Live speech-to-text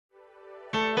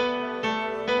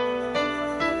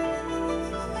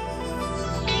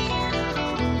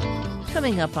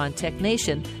Coming up on Tech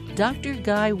Nation, Dr.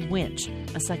 Guy Winch,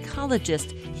 a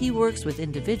psychologist. He works with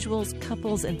individuals,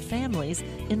 couples, and families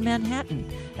in Manhattan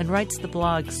and writes the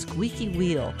blog Squeaky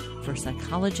Wheel for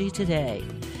Psychology Today.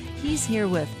 He's here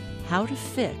with How to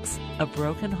Fix a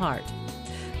Broken Heart.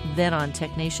 Then on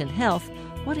Tech Nation Health,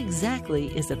 what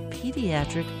exactly is a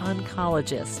pediatric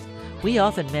oncologist? We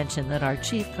often mention that our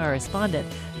chief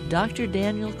correspondent, Dr.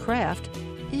 Daniel Kraft,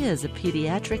 is a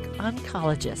pediatric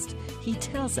oncologist. He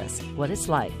tells us what it's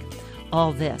like.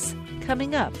 All this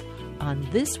coming up on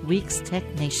this week's Tech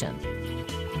Nation.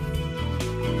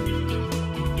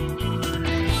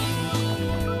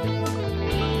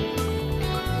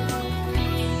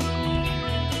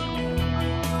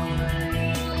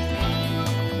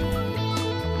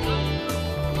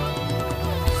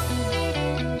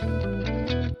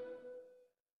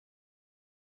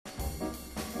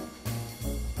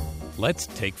 Let's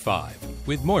Take 5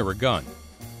 with Moira Gunn.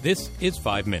 This is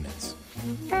 5 Minutes.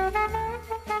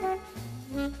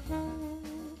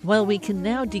 Well, we can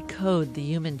now decode the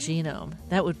human genome.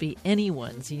 That would be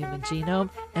anyone's human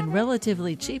genome, and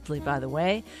relatively cheaply, by the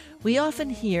way. We often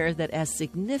hear that as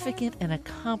significant an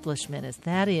accomplishment as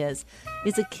that is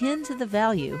akin to the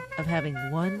value of having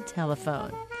one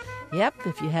telephone. Yep,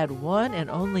 if you had one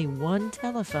and only one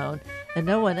telephone and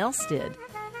no one else did,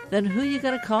 then who are you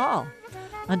going to call?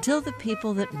 Until the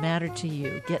people that matter to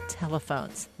you get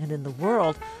telephones, and in the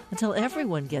world, until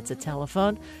everyone gets a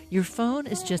telephone, your phone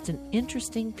is just an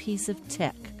interesting piece of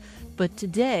tech. But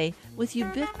today, with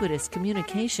ubiquitous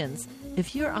communications,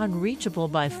 if you're unreachable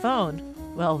by phone,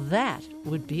 well, that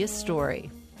would be a story.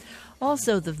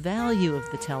 Also, the value of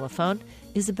the telephone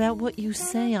is about what you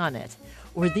say on it,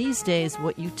 or these days,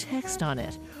 what you text on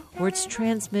it, or it's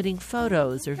transmitting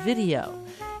photos or video.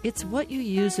 It's what you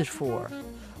use it for.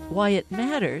 Why it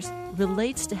matters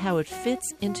relates to how it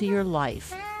fits into your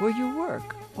life or your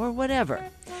work or whatever.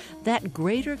 That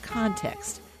greater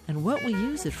context and what we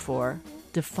use it for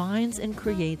defines and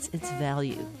creates its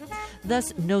value.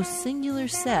 Thus, no singular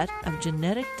set of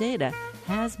genetic data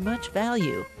has much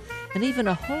value, and even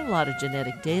a whole lot of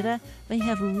genetic data may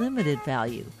have limited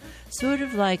value, sort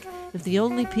of like if the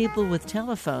only people with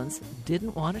telephones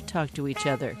didn't want to talk to each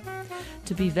other.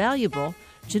 To be valuable,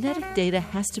 genetic data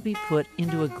has to be put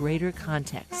into a greater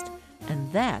context,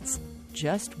 and that's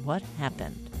just what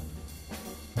happened.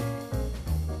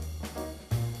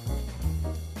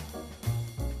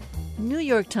 New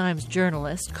York Times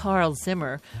journalist Carl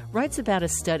Zimmer writes about a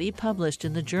study published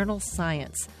in the journal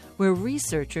Science, where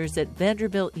researchers at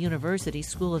Vanderbilt University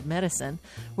School of Medicine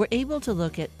were able to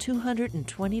look at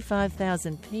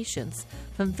 225,000 patients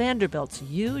from Vanderbilt's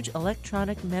huge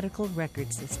electronic medical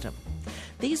record system.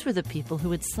 These were the people who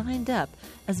had signed up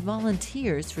as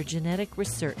volunteers for genetic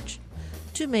research.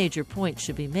 Two major points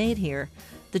should be made here.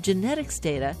 The genetics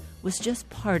data was just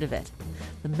part of it.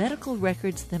 The medical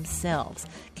records themselves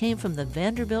came from the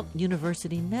Vanderbilt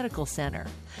University Medical Center,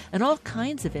 and all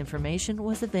kinds of information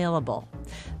was available.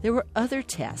 There were other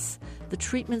tests, the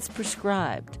treatments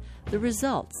prescribed, the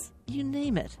results, you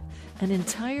name it. An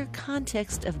entire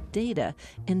context of data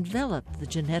enveloped the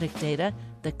genetic data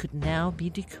that could now be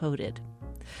decoded.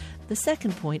 The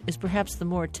second point is perhaps the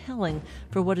more telling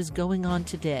for what is going on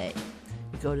today.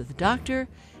 You go to the doctor,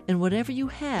 and whatever you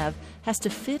have has to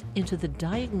fit into the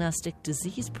diagnostic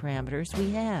disease parameters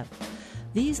we have.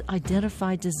 These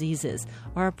identified diseases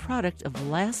are a product of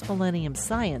last millennium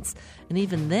science, and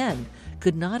even then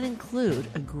could not include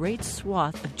a great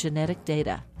swath of genetic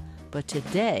data. But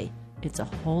today, it's a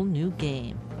whole new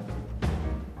game.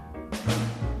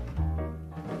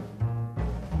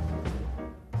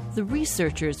 The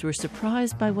researchers were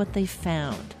surprised by what they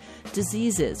found.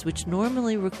 Diseases which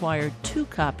normally require two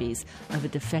copies of a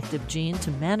defective gene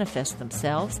to manifest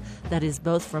themselves, that is,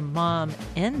 both from mom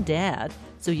and dad,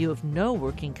 so you have no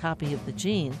working copy of the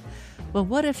gene. Well,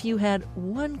 what if you had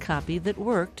one copy that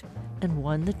worked and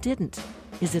one that didn't?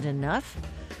 Is it enough?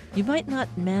 You might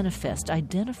not manifest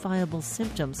identifiable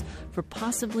symptoms for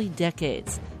possibly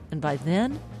decades, and by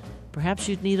then, perhaps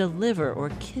you'd need a liver or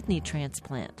kidney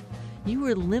transplant. You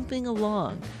were limping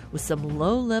along with some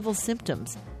low-level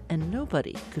symptoms, and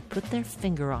nobody could put their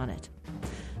finger on it.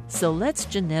 So let's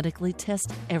genetically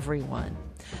test everyone.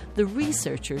 The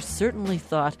researchers certainly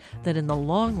thought that in the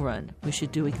long run we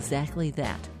should do exactly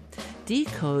that.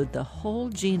 Decode the whole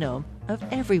genome of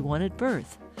everyone at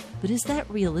birth. But is that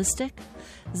realistic?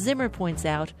 Zimmer points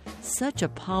out such a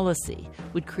policy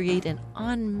would create an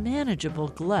unmanageable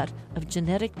glut of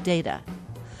genetic data.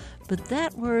 But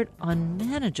that word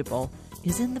unmanageable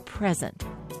is in the present,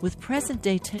 with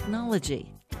present-day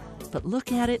technology. But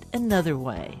look at it another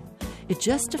way. It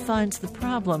just defines the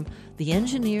problem the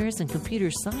engineers and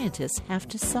computer scientists have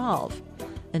to solve.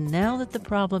 And now that the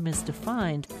problem is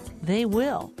defined, they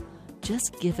will.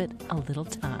 Just give it a little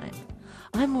time.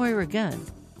 I'm Moira Gunn.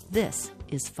 This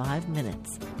is 5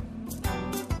 Minutes.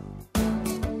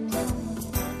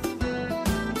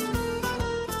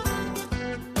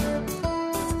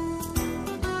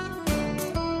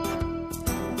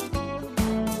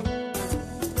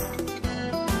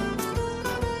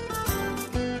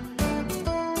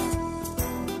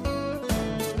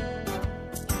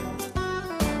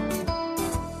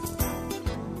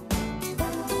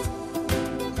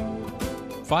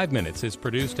 Five Minutes is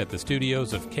produced at the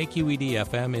studios of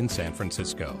KQED-FM in San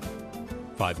Francisco.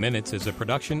 5 Minutes is a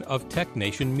production of Tech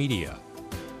Nation Media.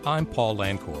 I'm Paul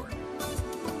Lancourt.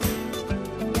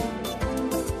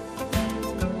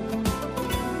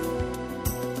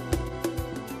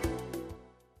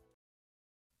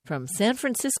 From San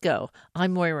Francisco,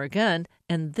 I'm Moira Gunn,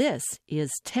 and this is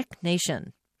Tech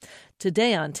Nation.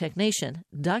 Today on Tech Nation,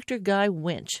 Dr. Guy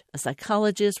Winch, a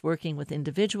psychologist working with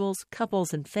individuals,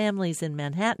 couples, and families in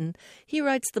Manhattan, he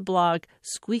writes the blog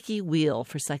Squeaky Wheel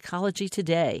for Psychology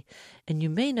Today, and you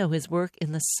may know his work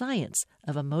in the science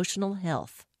of emotional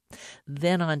health.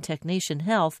 Then on Tech Nation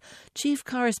Health, Chief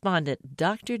Correspondent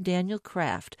Dr. Daniel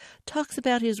Kraft talks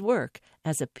about his work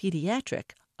as a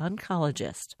pediatric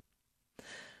oncologist.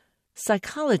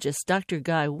 Psychologist Dr.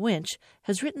 Guy Winch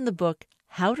has written the book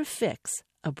How to Fix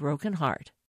a Broken Heart.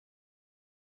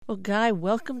 Well, Guy,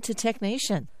 welcome to Tech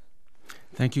Nation.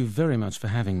 Thank you very much for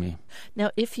having me. Now,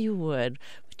 if you would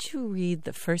you read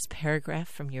the first paragraph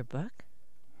from your book?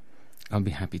 I'll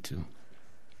be happy to.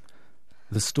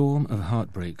 The storm of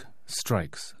heartbreak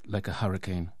strikes like a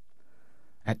hurricane.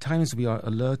 At times we are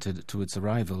alerted to its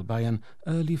arrival by an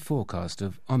early forecast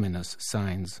of ominous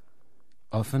signs.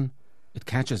 Often it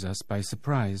catches us by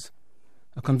surprise.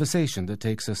 A conversation that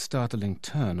takes a startling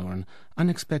turn or an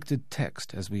unexpected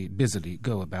text as we busily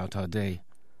go about our day.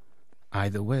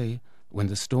 Either way, when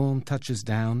the storm touches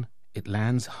down, it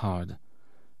lands hard.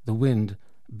 The wind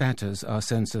batters our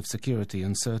sense of security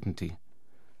and certainty.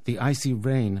 The icy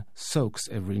rain soaks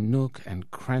every nook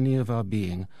and cranny of our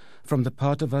being, from the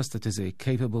part of us that is a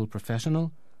capable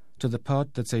professional to the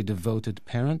part that's a devoted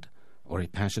parent or a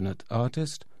passionate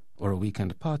artist or a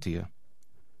weekend partier.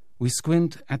 We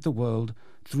squint at the world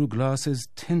through glasses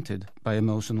tinted by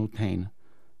emotional pain,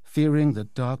 fearing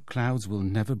that dark clouds will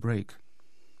never break.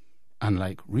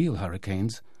 Unlike real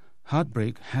hurricanes,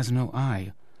 heartbreak has no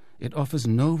eye. It offers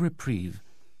no reprieve,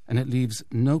 and it leaves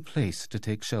no place to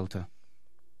take shelter.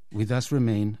 We thus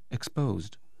remain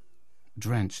exposed,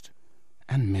 drenched,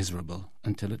 and miserable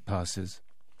until it passes.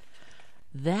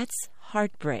 That's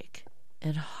heartbreak,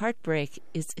 and heartbreak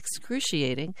is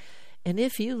excruciating. And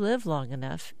if you live long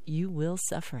enough, you will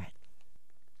suffer it.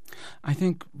 I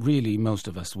think really most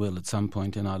of us will at some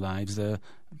point in our lives. There are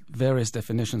various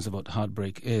definitions of what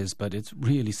heartbreak is, but it's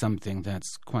really something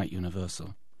that's quite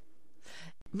universal.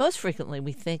 Most frequently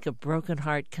we think a broken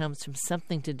heart comes from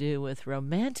something to do with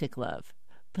romantic love,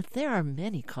 but there are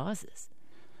many causes.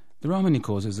 There are many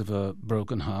causes of a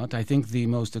broken heart. I think the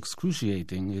most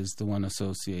excruciating is the one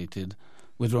associated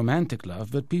with romantic love,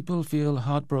 but people feel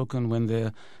heartbroken when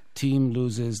their team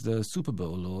loses the Super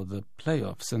Bowl or the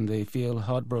playoffs, and they feel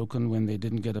heartbroken when they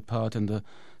didn't get a part in the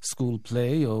school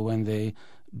play or when they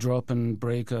drop and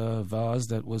break a vase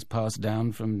that was passed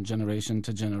down from generation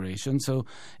to generation. So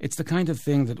it's the kind of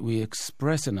thing that we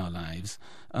express in our lives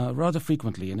rather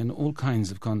frequently and in all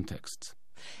kinds of contexts.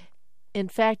 In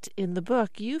fact, in the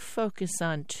book, you focus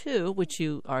on two, which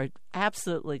you are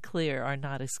absolutely clear are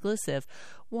not exclusive.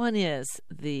 One is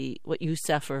what you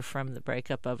suffer from the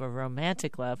breakup of a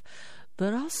romantic love,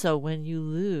 but also when you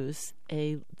lose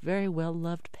a very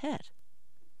well-loved pet.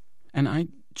 And I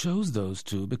chose those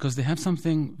two because they have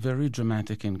something very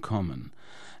dramatic in common,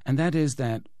 and that is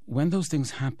that when those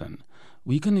things happen,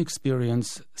 we can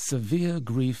experience severe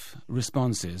grief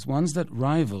responses, ones that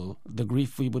rival the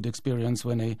grief we would experience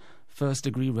when a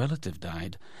first-degree relative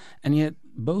died. And yet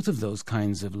both of those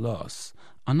kinds of loss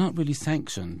are not really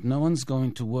sanctioned. No one's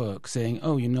going to work saying,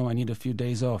 oh, I need a few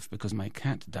days off because my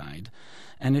cat died.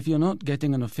 And if you're not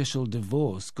getting an official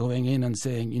divorce, going in and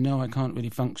saying, I can't really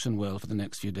function well for the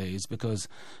next few days because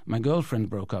my girlfriend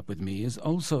broke up with me, is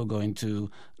also going to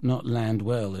not land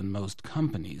well in most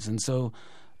companies. And so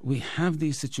we have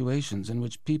these situations in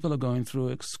which people are going through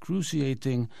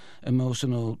excruciating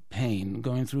emotional pain,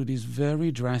 going through these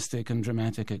very drastic and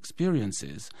dramatic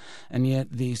experiences, and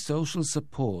yet the social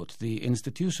support, the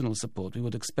institutional support we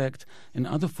would expect in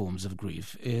other forms of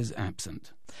grief is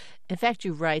absent. In fact,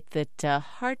 you write that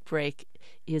heartbreak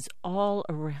is all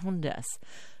around us,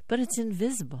 but it's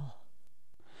invisible.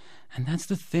 And that's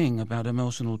the thing about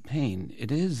emotional pain.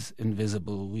 It is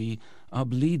invisible. Our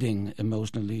bleeding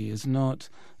emotionally is not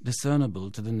discernible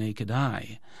to the naked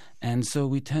eye. And so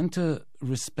we tend to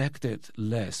respect it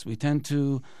less. We tend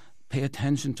to pay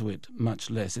attention to it much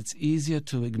less. It's easier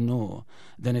to ignore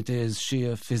than it is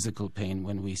sheer physical pain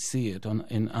when we see it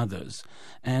in others.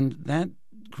 And that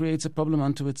creates a problem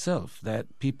unto itself, that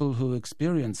people who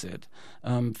experience it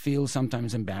feel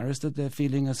sometimes embarrassed that they're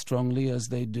feeling as strongly as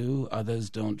they do. Others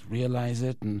don't realize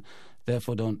it and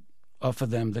therefore don't offer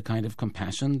them the kind of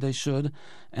compassion they should.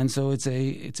 And so it's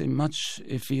a much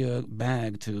iffier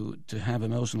bag to have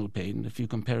emotional pain if you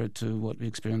compare it to what we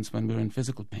experience when we're in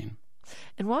physical pain.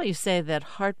 And while you say that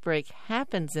heartbreak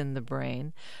happens in the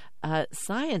brain,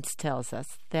 science tells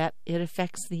us that it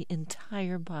affects the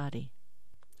entire body.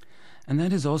 And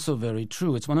that is also very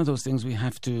true. It's one of those things we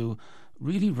have to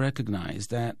really recognize,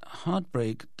 that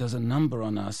heartbreak does a number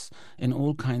on us in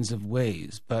all kinds of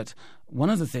ways. But one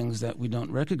of the things that we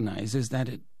don't recognize is that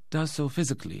it does so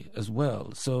physically as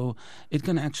well. So it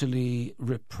can actually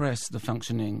repress the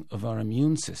functioning of our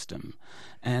immune system.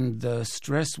 And the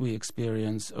stress we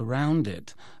experience around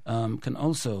it can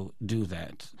also do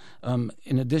that.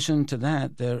 In addition to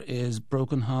that, there is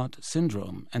broken heart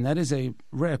syndrome. And that is a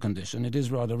rare condition. It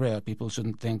is rather rare. People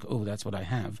shouldn't think, oh, that's what I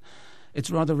have. It's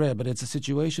rather rare, but it's a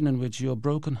situation in which your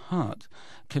broken heart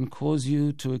can cause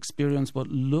you to experience what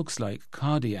looks like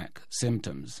cardiac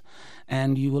symptoms.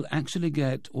 And you will actually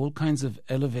get all kinds of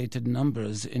elevated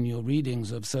numbers in your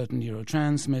readings of certain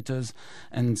neurotransmitters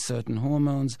and certain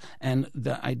hormones. And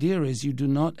the idea is you do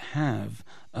not have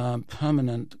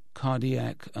permanent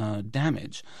cardiac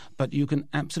damage, but you can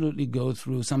absolutely go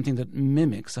through something that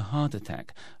mimics a heart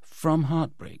attack from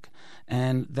heartbreak.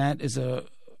 And that is a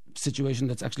situation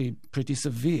that's actually pretty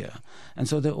severe. And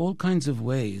so there are all kinds of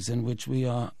ways in which we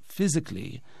are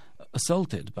physically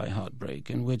assaulted by heartbreak,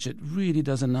 in which it really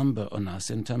does a number on us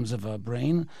in terms of our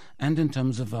brain and in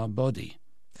terms of our body.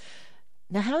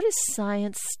 Now, how does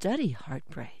science study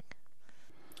heartbreak?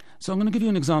 So I'm going to give you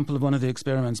an example of one of the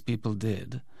experiments people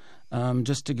did,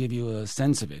 just to give you a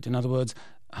sense of it. In other words,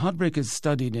 heartbreak is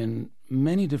studied in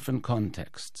many different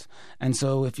contexts. And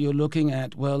so if you're looking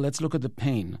at, well, let's look at the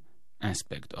pain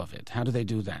aspect of it. How do they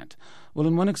do that? Well,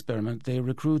 in one experiment, they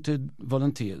recruited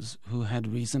volunteers who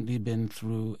had recently been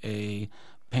through a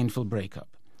painful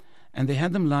breakup. And they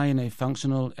had them lie in a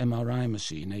functional MRI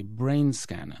machine, a brain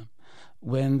scanner.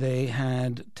 When they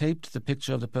had taped the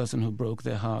picture of the person who broke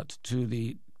their heart to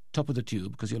the top of the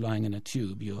tube, because you're lying in a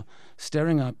tube, you're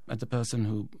staring up at the person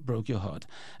who broke your heart,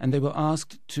 and they were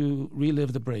asked to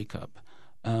relive the breakup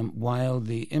while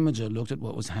the imager looked at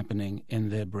what was happening in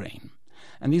their brain.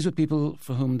 And these were people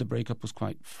for whom the breakup was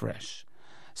quite fresh.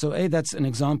 So, that's an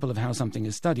example of how something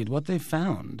is studied. What they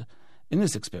found in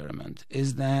this experiment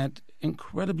is that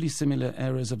incredibly similar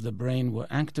areas of the brain were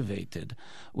activated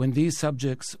when these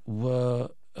subjects were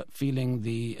feeling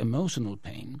the emotional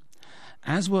pain,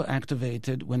 as were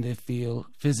activated when they feel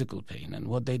physical pain. And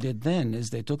what they did then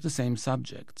is they took the same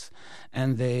subjects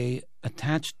and they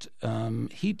attached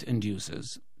heat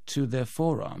inducers to their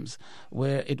forearms,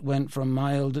 where it went from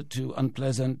mild to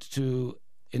unpleasant to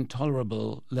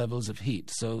intolerable levels of heat,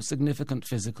 so significant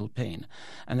physical pain.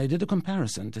 And they did a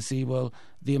comparison to see, well,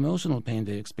 the emotional pain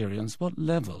they experienced, what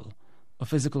level of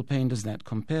physical pain does that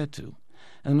compare to?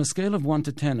 And on a scale of 1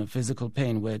 to 10 of physical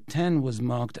pain, where 10 was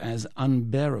marked as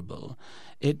unbearable,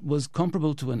 it was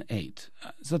comparable to an 8.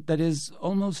 So that is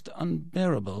almost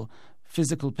unbearable.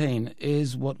 Physical pain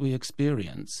is what we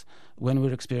experience when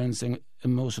we're experiencing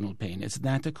emotional pain. It's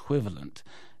that equivalent,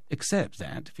 except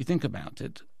that, if you think about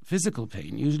it, physical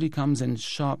pain usually comes in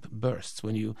sharp bursts.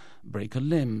 When you break a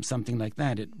limb, something like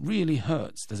that, it really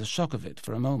hurts. There's a shock of it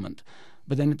for a moment,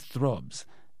 but then it throbs.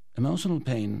 Emotional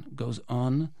pain goes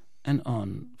on and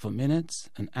on for minutes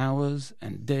and hours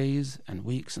and days and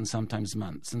weeks and sometimes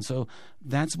months. And so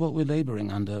that's what we're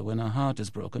laboring under when our heart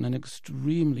is broken, an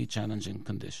extremely challenging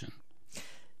condition.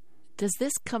 Does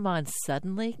this come on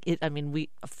suddenly?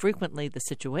 Frequently the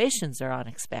situations are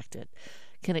unexpected.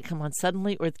 Can it come on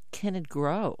suddenly, or can it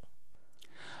grow?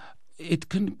 It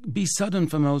can be sudden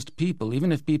for most people.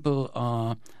 Even if people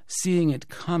are seeing it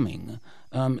coming,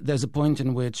 there's a point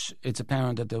in which it's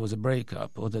apparent that there was a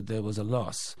breakup or that there was a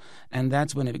loss, and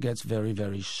that's when it gets very,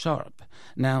 very sharp.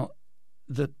 Now,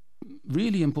 the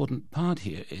really important part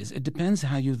here is it depends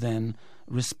how you then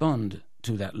respond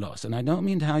to that loss. And I don't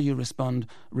mean how you respond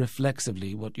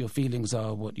reflexively, what your feelings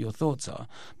are, what your thoughts are,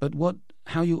 but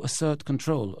how you assert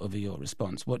control over your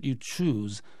response, what you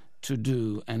choose to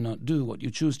do and not do, what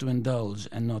you choose to indulge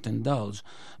and not indulge.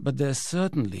 But there's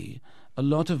certainly a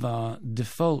lot of our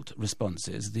default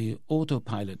responses, the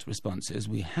autopilot responses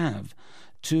we have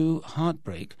to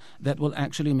heartbreak, that will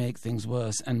actually make things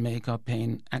worse and make our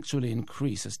pain actually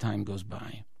increase as time goes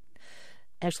by.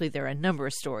 Actually, there are a number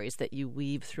of stories that you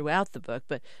weave throughout the book,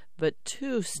 but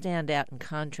two stand out in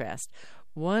contrast.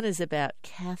 One is about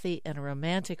Kathy and a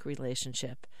romantic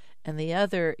relationship, and the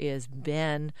other is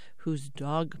Ben, whose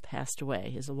dog passed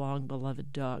away. His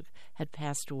long-beloved dog had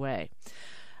passed away.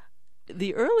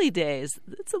 The early days,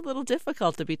 it's a little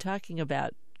difficult to be talking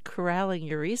about corralling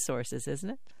your resources, isn't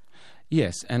it?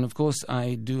 Yes, and of course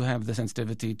I do have the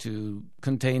sensitivity to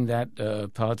contain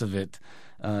that part of it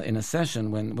in a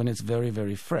session when it's very,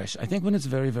 very fresh. I think when it's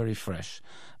very, very fresh,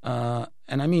 and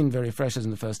I mean very fresh as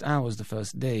in the first hours, the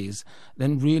first days,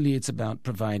 then really it's about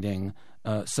providing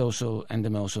social and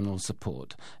emotional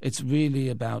support. It's really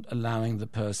about allowing the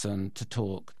person to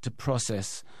talk, to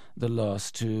process the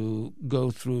loss, to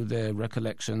go through their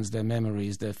recollections, their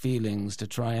memories, their feelings, to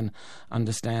try and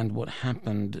understand what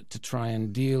happened, to try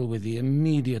and deal with the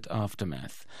immediate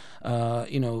aftermath.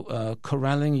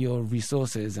 Corralling your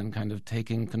resources and kind of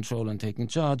taking control and taking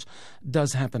charge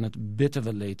does happen at a bit of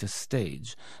a later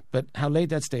stage. But how late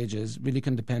that stage is really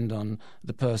can depend on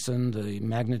the person, the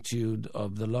magnitude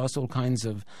of the loss, all kinds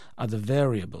of other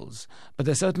variables. But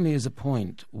there certainly is a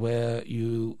point where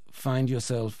you find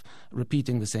yourself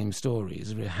repeating the same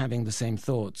stories, having the same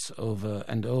thoughts over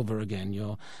and over again.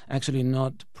 You're actually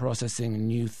not processing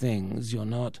new things. You're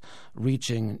not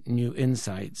reaching new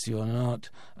insights. You're not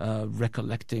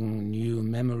recollecting new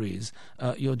memories.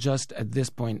 You're just, at this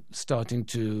point, starting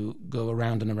to go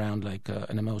around and around like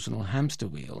an emotional hamster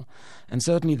wheel. And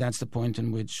certainly that's the point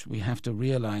in which we have to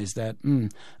realize that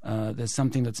there's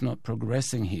something that's not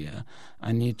progressing here.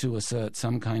 I need to assert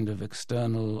some kind of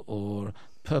external or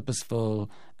purposeful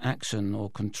action or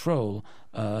control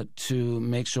to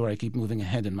make sure I keep moving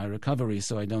ahead in my recovery,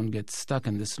 so I don't get stuck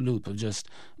in this loop of just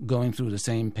going through the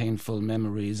same painful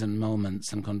memories and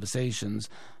moments and conversations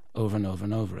over and over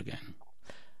and over again.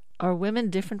 Are women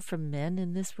different from men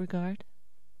in this regard?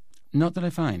 Not that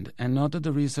I find, and not that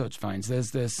the research finds.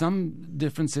 There's some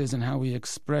differences in how we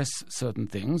express certain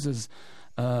things,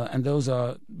 and those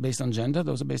are based on gender,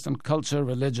 those are based on culture,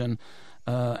 religion.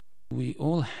 We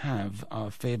all have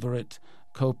our favorite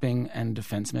coping and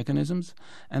defense mechanisms,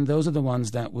 and those are the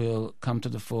ones that will come to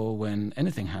the fore when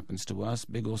anything happens to us,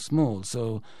 big or small.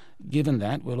 So given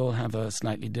that, we'll all have a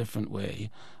slightly different way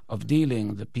of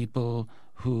dealing. The people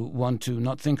who want to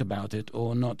not think about it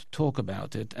or not talk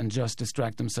about it and just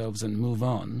distract themselves and move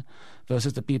on,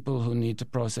 versus the people who need to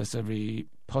process every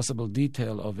possible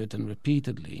detail of it and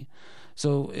repeatedly.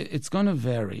 So it's going to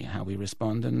vary how we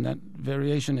respond, and that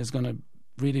variation is going to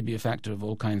really be a factor of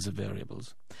all kinds of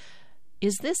variables.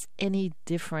 Is this any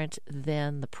different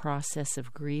than the process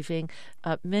of grieving?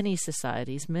 Many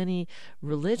societies, many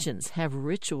religions have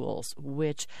rituals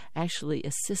which actually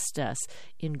assist us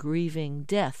in grieving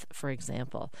death, for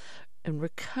example. And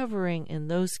recovering in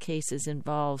those cases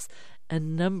involves a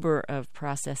number of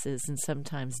processes and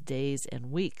sometimes days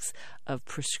and weeks of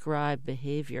prescribed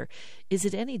behavior. Is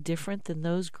it any different than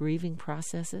those grieving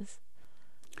processes?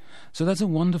 So that's a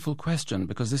wonderful question,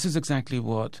 because this is exactly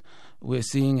what we're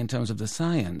seeing in terms of the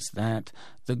science, that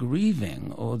the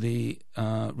grieving or the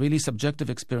really subjective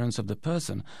experience of the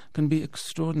person can be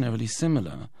extraordinarily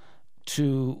similar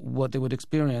to what they would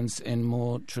experience in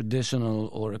more traditional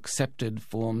or accepted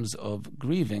forms of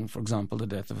grieving, for example, the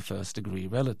death of a first-degree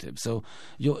relative. So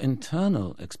your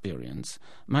internal experience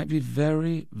might be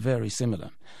very, very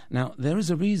similar. Now, there is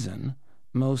a reason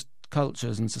most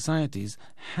cultures and societies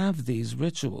have these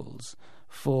rituals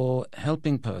for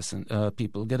helping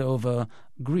people get over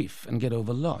grief and get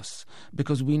over loss,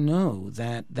 because we know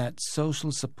that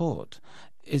social support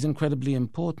is incredibly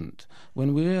important.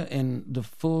 When we're in the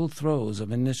full throes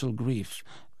of initial grief,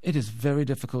 it is very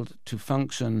difficult to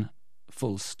function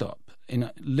full stop.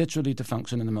 Literally to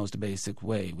function in the most basic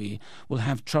way. We will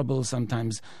have trouble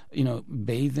sometimes,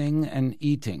 bathing and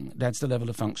eating. That's the level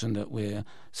of function that we're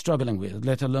struggling with,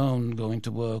 let alone going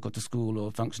to work or to school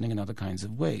or functioning in other kinds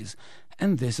of ways.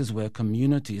 And this is where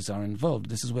communities are involved.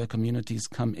 This is where communities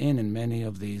come in many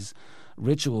of these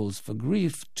rituals for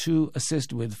grief to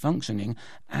assist with functioning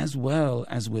as well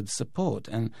as with support.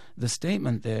 And the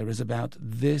statement there is about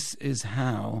this is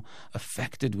how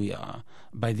affected we are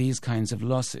by these kinds of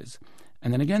losses.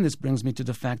 And then again, this brings me to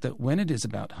the fact that when it is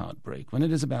about heartbreak, when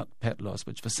it is about pet loss,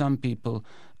 which for some people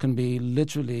can be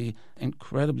literally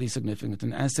incredibly significant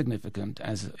and as significant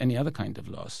as any other kind of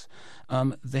loss,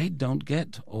 they don't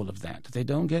get all of that. They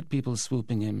don't get people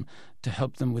swooping in to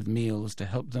help them with meals, to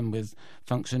help them with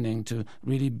functioning, to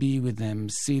really be with them,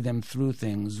 see them through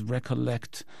things,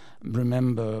 recollect,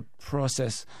 remember,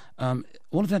 process. All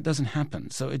of that doesn't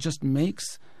happen. So it just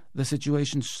makes the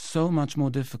situation so much more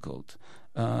difficult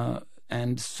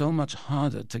and so much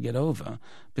harder to get over,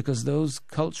 because those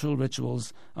cultural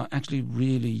rituals are actually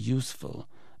really useful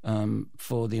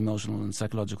for the emotional and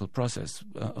psychological process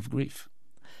of grief.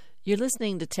 You're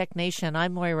listening to Tech Nation.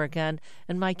 I'm Moira Gunn,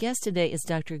 and my guest today is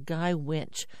Dr. Guy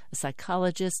Winch, a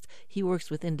psychologist. He works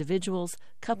with individuals,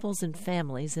 couples, and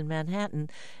families in Manhattan,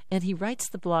 and he writes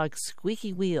the blog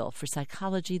Squeaky Wheel for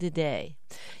Psychology Today.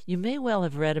 You may well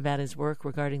have read about his work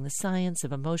regarding the science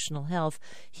of emotional health.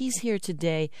 He's here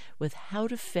today with How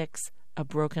to Fix a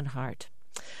Broken Heart.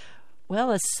 Well,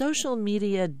 a social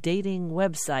media dating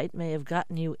website may have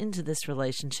gotten you into this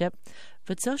relationship,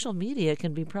 but social media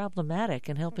can be problematic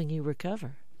in helping you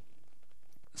recover.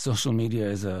 Social media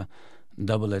is a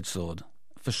double-edged sword,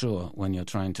 for sure, when you're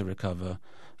trying to recover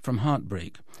from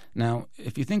heartbreak. Now,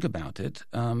 if you think about it,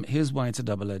 here's why it's a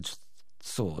double-edged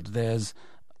sword. There's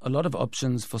a lot of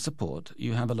options for support.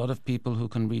 You have a lot of people who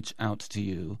can reach out to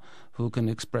you, who can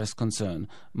express concern,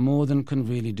 more than can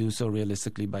really do so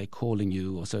realistically by calling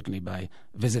you or certainly by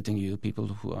visiting you. People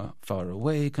who are far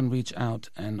away can reach out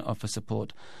and offer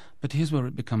support. But here's where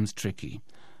it becomes tricky.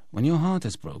 When your heart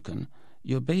is broken,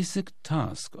 your basic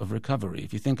task of recovery,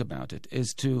 if you think about it,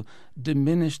 is to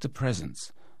diminish the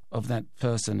presence of that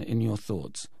person in your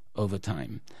thoughts over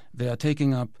time. They are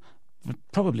taking up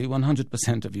probably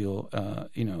 100% of your,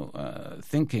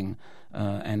 thinking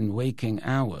and waking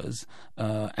hours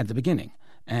at the beginning.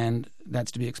 And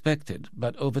that's to be expected.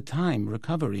 But over time,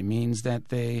 recovery means that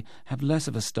they have less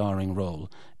of a starring role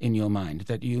in your mind,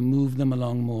 that you move them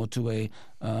along more to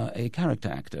a character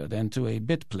actor, then to a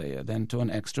bit player, then to an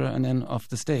extra, and then off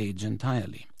the stage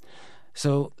entirely.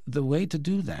 So the way to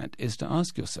do that is to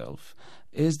ask yourself,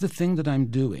 is the thing that I'm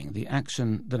doing, the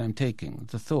action that I'm taking,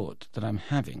 the thought that I'm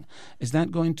having, is that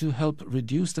going to help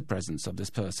reduce the presence of this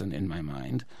person in my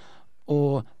mind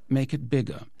or make it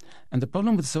bigger? And the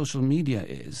problem with social media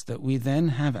is that we then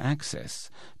have access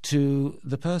to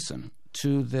the person,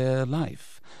 to their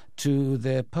life, to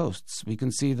their posts. We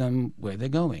can see them, where they're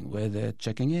going, where they're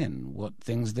checking in, what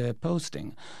things they're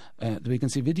posting. We can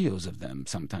see videos of them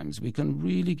sometimes. We can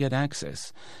really get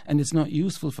access. And it's not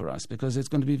useful for us because it's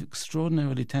going to be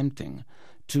extraordinarily tempting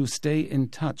to stay in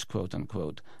touch, quote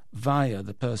unquote, via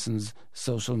the person's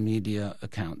social media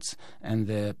accounts and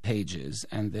their pages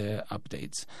and their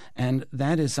updates. And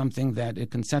that is something that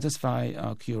it can satisfy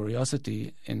our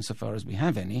curiosity insofar as we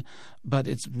have any, but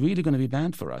it's really going to be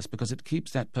bad for us because it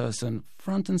keeps that person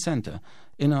front and center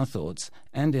in our thoughts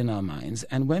and in our minds.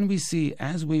 And when we see,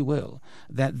 as we will,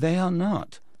 that they are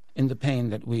not in the pain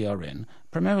that we are in,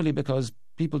 primarily because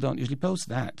people don't usually post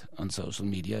that on social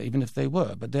media, even if they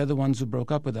were, but they're the ones who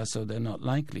broke up with us, so they're not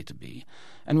likely to be.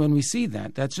 And when we see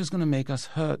that, that's just going to make us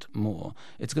hurt more.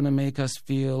 It's going to make us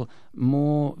feel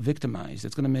more victimized.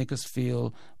 It's going to make us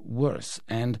feel worse.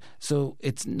 And so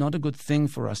it's not a good thing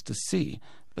for us to see,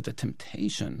 but the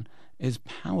temptation is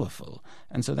powerful.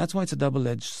 And so that's why it's a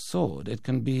double-edged sword. It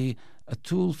can be a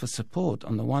tool for support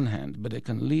on the one hand, but it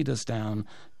can lead us down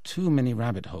too many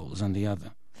rabbit holes on the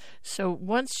other. So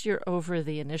once you're over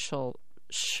the initial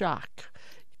shock,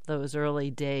 those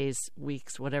early days,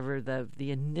 weeks, whatever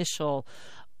the initial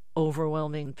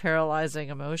overwhelming, paralyzing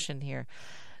emotion here,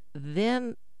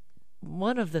 then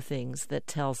one of the things that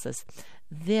tells us,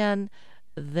 then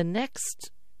the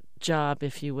next job,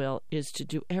 if you will, is to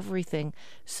do everything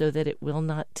so that it will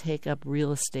not take up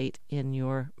real estate in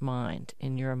your mind,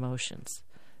 in your emotions.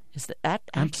 Is that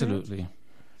accurate? Absolutely.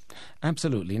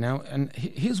 Absolutely. Now, and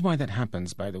here's why that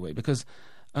happens, by the way, because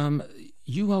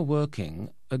you are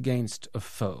working against a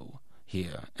foe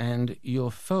here, and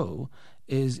your foe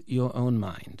is your own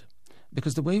mind.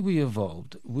 Because the way we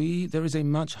evolved, there is a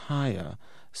much higher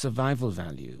survival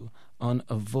value on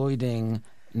avoiding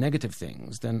negative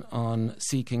things than on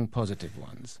seeking positive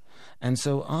ones. And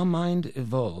so our mind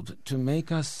evolved to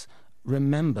make us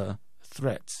remember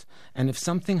threats. And if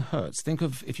something hurts, think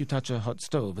of if you touch a hot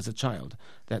stove as a child,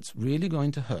 that's really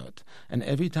going to hurt. And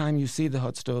every time you see the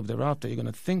hot stove thereafter, you're going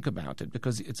to think about it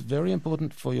because it's very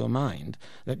important for your mind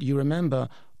that you remember,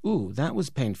 ooh, that was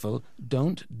painful,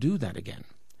 don't do that again.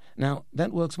 Now,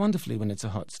 that works wonderfully when it's a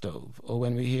hot stove or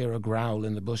when we hear a growl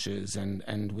in the bushes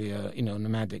and we are,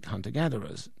 nomadic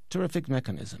hunter-gatherers. Terrific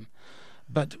mechanism.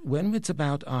 But when it's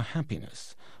about our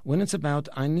happiness, when it's about,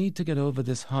 I need to get over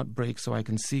this heartbreak so I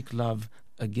can seek love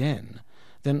again,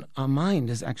 then our mind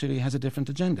has a different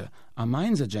agenda. Our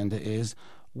mind's agenda is,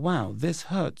 wow, this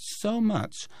hurt so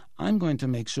much, I'm going to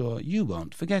make sure you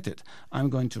won't forget it. I'm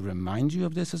going to remind you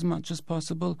of this as much as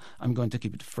possible. I'm going to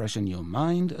keep it fresh in your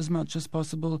mind as much as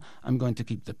possible. I'm going to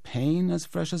keep the pain as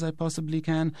fresh as I possibly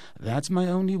can. That's my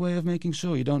only way of making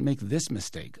sure you don't make this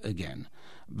mistake again.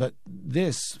 But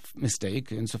this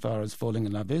mistake, insofar as falling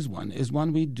in love is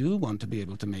one we do want to be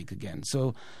able to make again.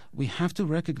 So we have to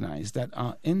recognize that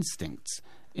our instincts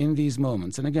in these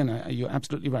moments, and again, you're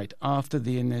absolutely right, after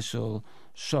the initial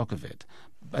shock of it,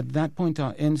 at that point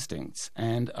our instincts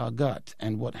and our gut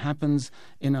and what happens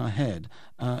in our head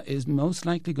is most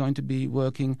likely going to be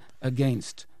working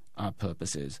against our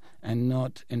purposes and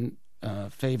not in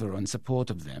favor and support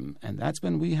of them. And that's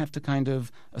when we have to kind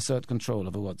of assert control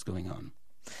over what's going on.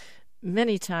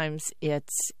 Many times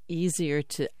it's easier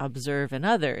to observe in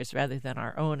others rather than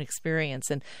our own experience.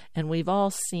 And we've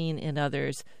all seen in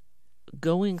others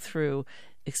going through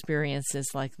experiences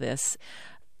like this,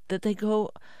 that they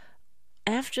go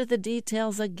after the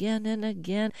details again and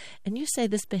again. And you say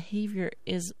this behavior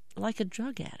is like a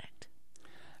drug addict.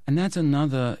 And that's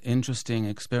another interesting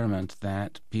experiment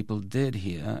that people did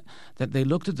here, that they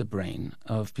looked at the brain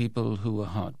of people who were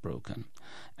heartbroken.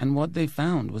 And what they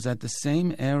found was that the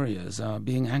same areas are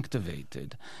being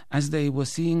activated as they were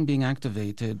seeing being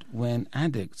activated when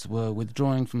addicts were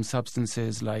withdrawing from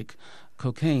substances like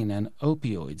cocaine and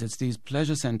opioids. It's these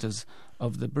pleasure centers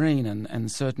of the brain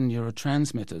and certain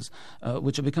neurotransmitters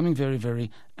which are becoming very, very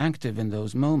active in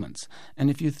those moments. And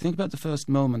if you think about the first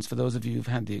moments, for those of you who've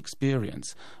had the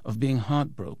experience of being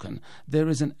heartbroken, there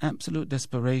is an absolute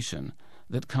desperation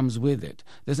that comes with it.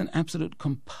 There's an absolute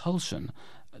compulsion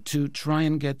to try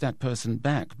and get that person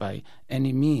back by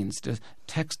any means, to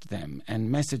text them and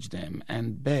message them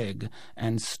and beg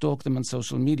and stalk them on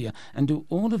social media and do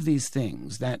all of these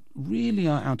things that really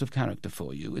are out of character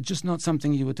for you. It's just not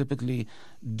something you would typically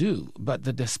do, but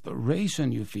the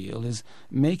desperation you feel is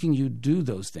making you do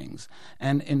those things.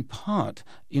 And in part,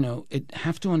 it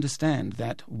have to understand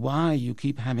that why you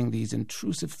keep having these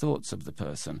intrusive thoughts of the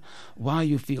person, why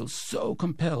you feel so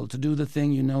compelled to do the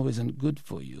thing you know isn't good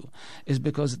for you, is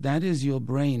because that is your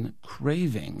brain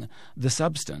craving the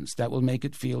substance that will make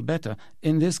it feel better.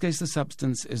 In this case, the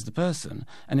substance is the person,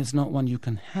 and it's not one you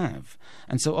can have.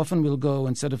 And so often we'll go,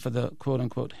 instead of for the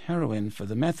quote-unquote heroin, for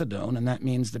the methadone, and that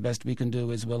means the best we can do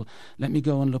is, well, let me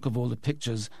go and look at all the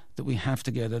pictures that we have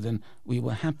together, then we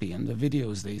were happy, and the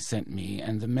videos they sent me,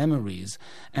 and the memories.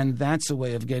 And that's a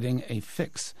way of getting a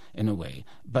fix, in a way.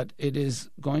 But it is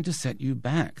going to set you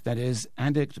back. That is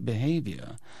addict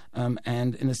behavior.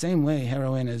 And in the same way,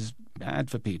 heroin is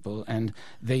bad for people, and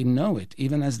they know it,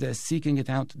 even as they're seeking it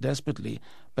out desperately,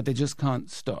 but they just can't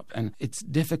stop. And it's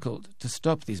difficult to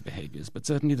stop these behaviors, but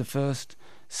certainly the first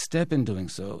step in doing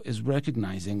so is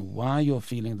recognizing why you're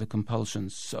feeling the compulsion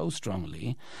so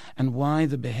strongly and why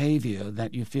the behavior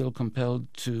that you feel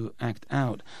compelled to act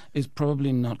out is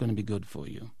probably not going to be good for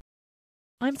you.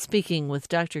 I'm speaking with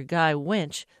Dr. Guy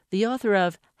Winch, the author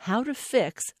of How to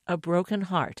Fix a Broken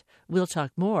Heart. We'll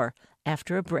talk more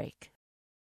after a break.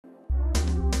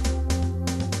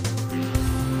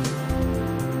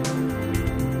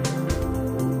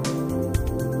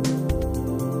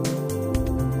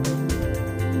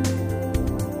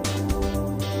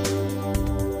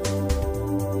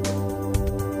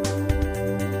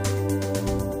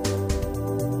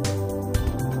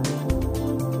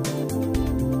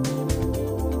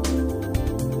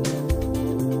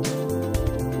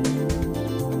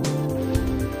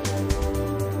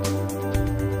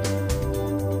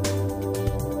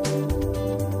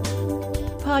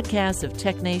 Podcasts of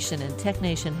TechNation and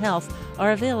TechNation Health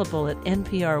are available at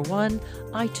NPR One,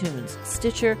 iTunes,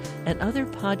 Stitcher, and other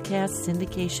podcast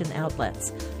syndication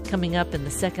outlets. Coming up in the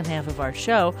second half of our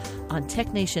show on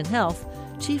TechNation Health,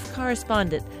 Chief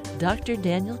Correspondent Dr.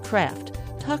 Daniel Kraft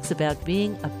talks about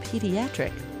being a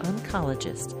pediatric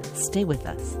oncologist. Stay with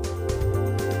us.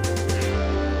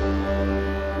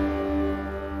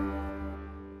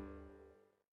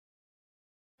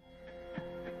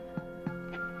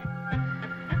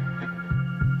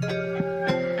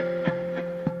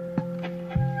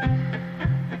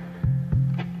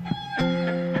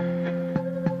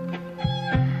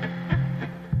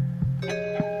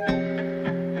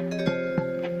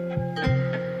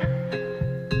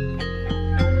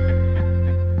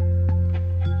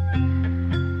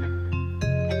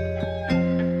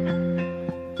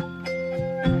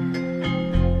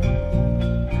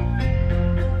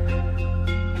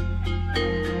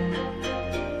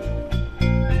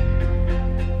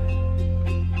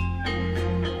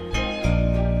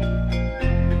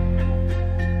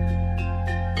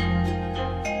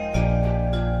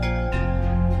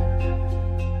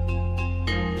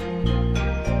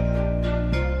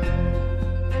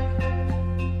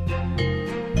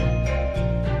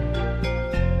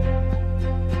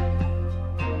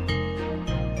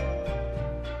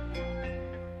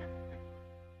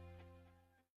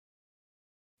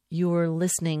 You're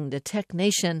listening to Tech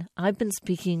Nation. I've been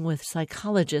speaking with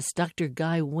psychologist Dr.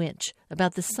 Guy Winch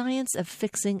about the science of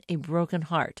fixing a broken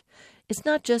heart. It's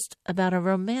not just about a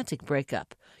romantic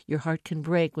breakup. Your heart can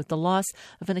break with the loss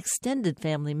of an extended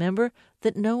family member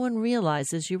that no one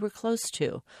realizes you were close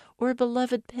to, or a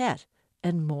beloved pet,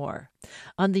 and more.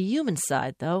 On the human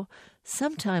side, though,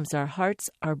 sometimes our hearts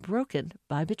are broken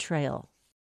by betrayal.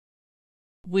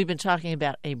 We've been talking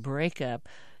about a breakup.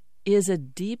 Is a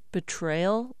deep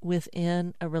betrayal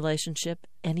within a relationship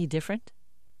any different?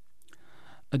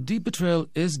 A deep betrayal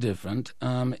is different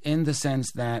in the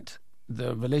sense that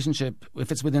the relationship,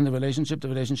 if it's within the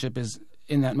relationship is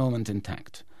in that moment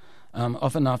intact.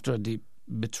 Often after a deep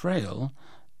betrayal,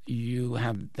 you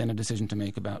have then a decision to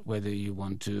make about whether you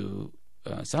want to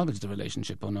salvage the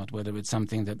relationship or not, whether it's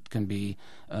something that can be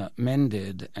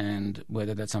mended and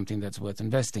whether that's something that's worth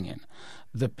investing in.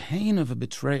 The pain of a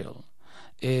betrayal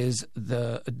is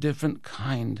a different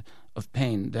kind of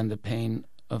pain than the pain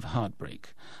of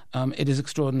heartbreak. It is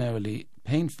extraordinarily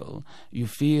painful. You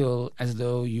feel as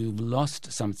though you've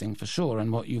lost something for sure,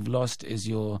 and what you've lost is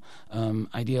your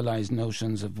idealized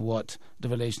notions of what the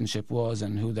relationship was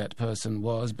and who that person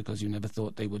was, because you never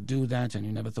thought they would do that and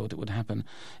you never thought it would happen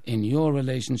in your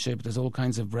relationship. There's all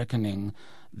kinds of reckoning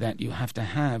that you have to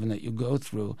have and that you go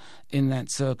through in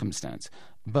that circumstance.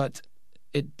 But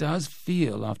it does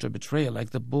feel, after a betrayal, like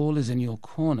the ball is in your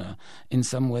corner in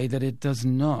some way that it does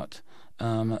not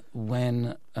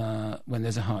when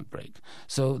there's a heartbreak.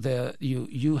 So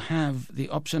you have the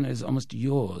option is almost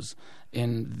yours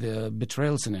in the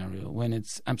betrayal scenario when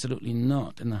it's absolutely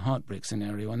not in the heartbreak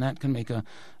scenario, and that can make a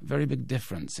very big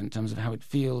difference in terms of how it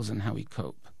feels and how we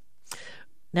cope.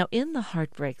 Now, in the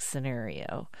heartbreak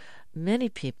scenario, many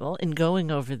people, in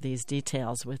going over these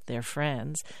details with their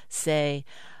friends, say,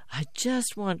 I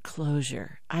just want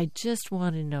closure. I just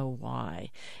want to know why.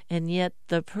 And yet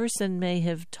the person may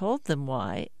have told them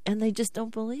why, and they just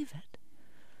don't believe it.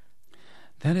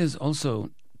 That is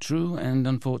also true and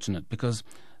unfortunate, because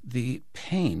the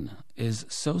pain is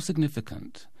so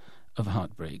significant of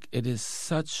heartbreak. It is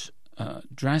such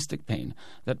drastic pain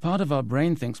that part of our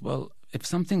brain thinks, well, if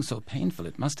something's so painful,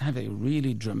 it must have a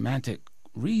really dramatic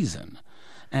reason.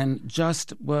 And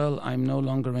just, well, I'm no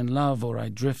longer in love or I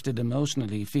drifted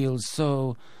emotionally feels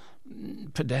so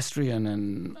pedestrian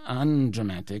and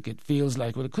undramatic. It feels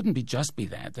like, well, it couldn't just be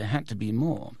that. There had to be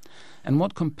more. And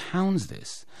what compounds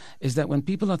this is that when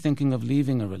people are thinking of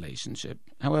leaving a relationship,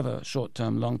 however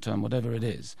short-term, long-term, whatever it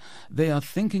is, they are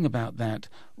thinking about that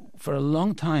for a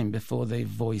long time before they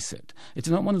voice it. It's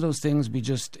not one of those things we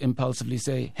just impulsively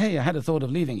say, hey, I had a thought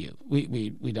of leaving you.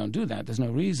 We don't do that. There's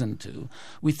no reason to.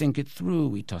 We think it through.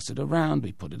 We toss it around.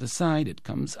 We put it aside. It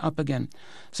comes up again.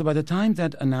 So by the time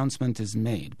that announcement is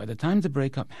made, by the time the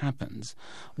breakup happens,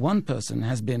 one person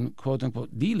has been,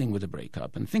 quote-unquote, dealing with a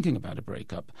breakup and thinking about a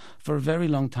breakup for a very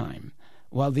long time,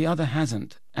 while the other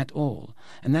hasn't at all.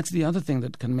 And that's the other thing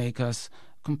that can make us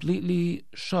completely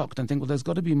shocked and think, well, there's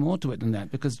got to be more to it than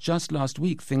that, because just last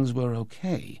week things were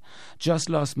okay.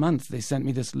 Just last month they sent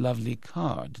me this lovely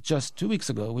card. Just 2 weeks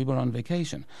ago we were on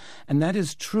vacation. And that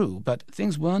is true, but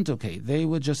things weren't okay. They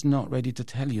were just not ready to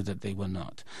tell you that they were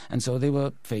not. And so they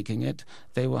were faking it.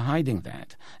 They were hiding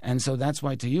that. And so that's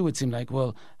why to you it seemed like,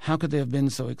 well, how could they have been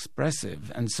so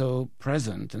expressive and so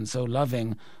present and so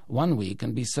loving one week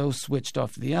and be so switched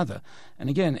off the other? And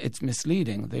again, it's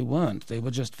misleading. They weren't. They were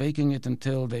just faking it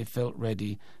until they felt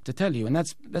ready to tell you. And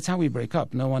that's how we break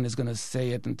up. No one is going to say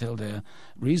it until they're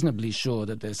reasonably sure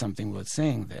that there's something worth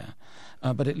saying there.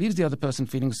 But it leaves the other person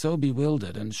feeling so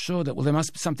bewildered and sure that, well,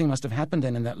 something must have happened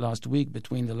then in that last week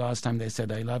between the last time they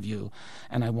said, I love you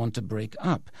and I want to break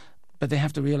up. But they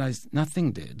have to realize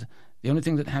nothing did. The only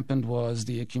thing that happened was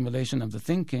the accumulation of the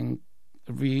thinking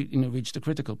reached a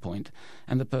critical point,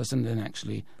 and the person then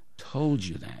actually told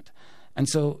you that. And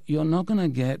so you're not going to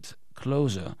get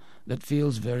closure that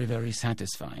feels very, very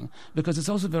satisfying, because it's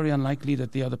also very unlikely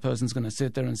that the other person's going to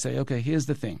sit there and say, okay, here's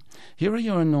the thing. Here are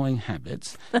your annoying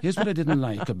habits. Here's what I didn't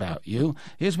like about you.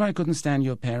 Here's why I couldn't stand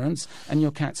your parents and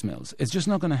your cat smells. It's just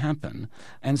not going to happen.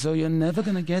 And so you're never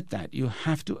going to get that. You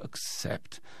have to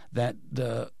accept that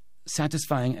the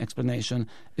satisfying explanation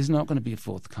is not going to be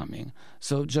forthcoming.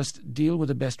 So just deal with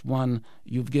the best one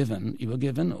you were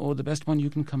given, or the best one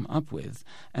you can come up with,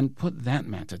 and put that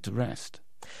matter to rest.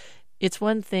 It's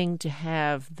one thing to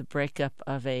have the breakup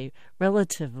of a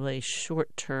relatively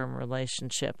short-term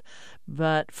relationship,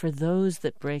 but for those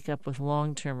that break up with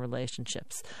long-term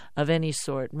relationships of any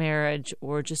sort, marriage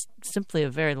or just simply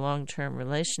a very long-term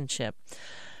relationship,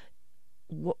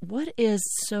 what is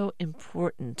so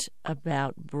important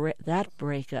about that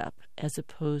breakup as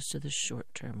opposed to the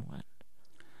short-term one?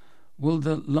 Well,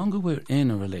 the longer we're in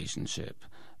a relationship,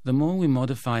 the more we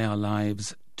modify our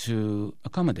lives to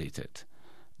accommodate it.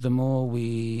 The more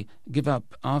we give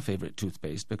up our favorite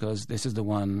toothpaste because this is the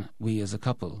one we as a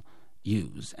couple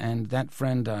use. And that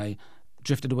friend I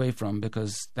drifted away from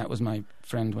because that was my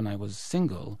friend when I was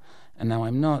single, and now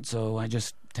I'm not, so I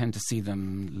just tend to see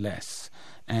them less.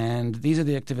 And these are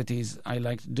the activities I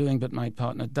liked doing, but my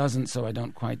partner doesn't, so I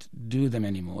don't quite do them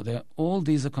anymore. There are all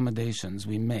these accommodations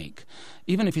we make.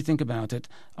 Even if you think about it,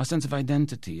 our sense of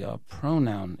identity, our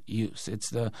pronoun use. It's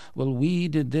the, well, we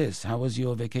did this. How was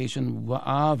your vacation? Well,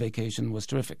 our vacation was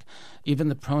terrific. Even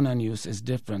the pronoun use is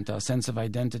different. Our sense of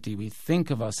identity, we think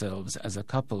of ourselves as a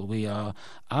couple. We are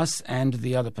us and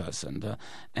the other person.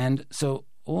 And so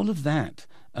all of that,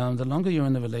 the longer you're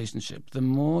in the relationship, the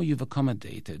more you've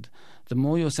accommodated, the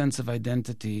more your sense of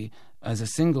identity as a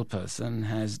single person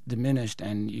has diminished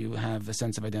and you have a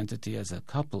sense of identity as a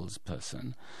couple's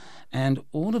person. And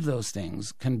all of those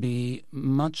things can be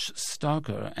much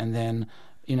starker and then,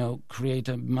 create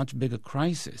a much bigger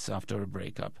crisis after a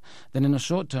breakup than in a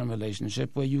short-term relationship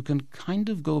where you can kind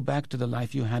of go back to the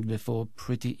life you had before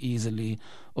pretty easily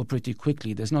or pretty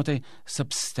quickly. There's not a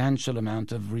substantial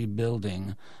amount of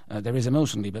rebuilding. There is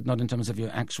emotionally, but not in terms of your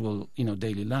actual,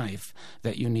 daily life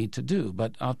that you need to do.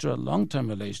 But after a long-term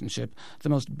relationship, the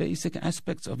most basic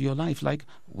aspects of your life, like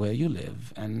where you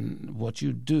live and what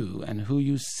you do and who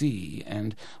you see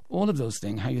and all of those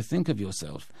things, how you think of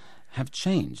yourself, have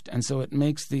changed. And so it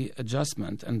makes the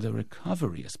adjustment and the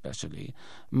recovery especially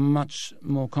much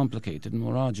more complicated and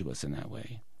more arduous in that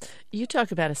way. You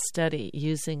talk about a study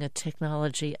using a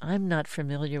technology I'm not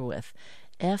familiar with,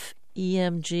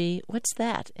 FEMG. What's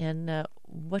that, and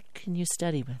what can you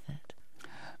study with it?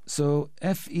 So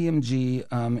FEMG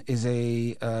is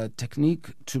a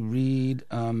technique to read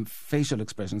facial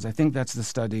expressions. I think that's the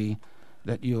study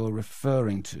that you're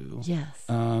referring to. Yes.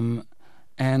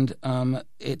 And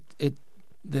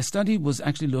the study was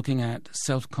actually looking at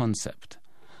self-concept,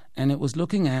 and it was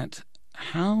looking at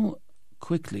how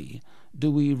quickly do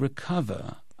we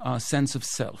recover our sense of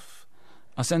self,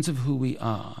 our sense of who we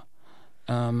are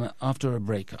after a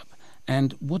breakup,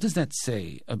 and what does that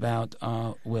say about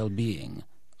our well-being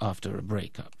after a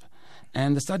breakup.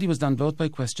 And the study was done both by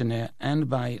questionnaire and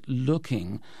by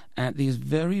looking at these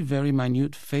very, very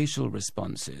minute facial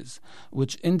responses,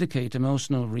 which indicate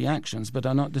emotional reactions but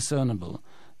are not discernible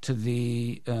to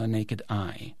the naked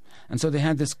eye. And so they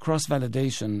had this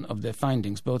cross-validation of their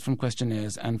findings, both from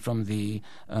questionnaires and from the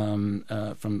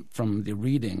from the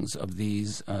readings of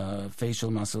these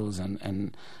facial muscles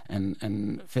and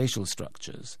facial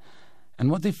structures.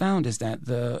 And what they found is that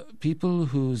the people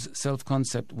whose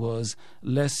self-concept was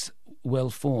less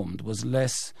well-formed, was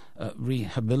less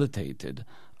rehabilitated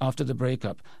after the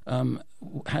breakup,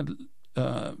 had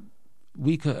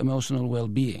weaker emotional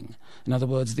well-being. In other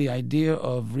words, the idea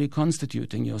of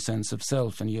reconstituting your sense of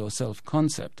self and your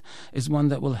self-concept is one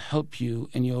that will help you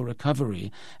in your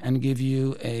recovery and give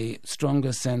you a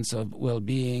stronger sense of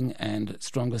well-being and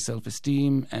stronger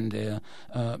self-esteem and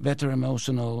better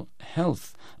emotional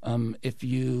health if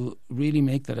you really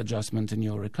make that adjustment in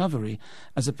your recovery,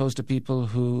 as opposed to people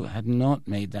who had not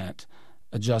made that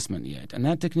adjustment yet. And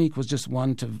that technique was just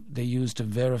one they used to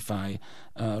verify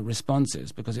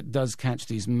responses, because it does catch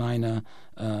these minor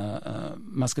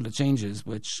muscular changes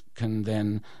which can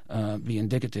then be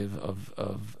indicative of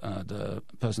the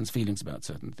person's feelings about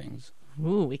certain things.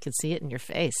 Ooh, we can see it in your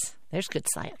face. There's good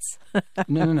science.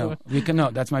 No. We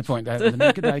cannot. That's my point. The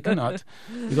naked eye cannot.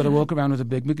 You've got to walk around with a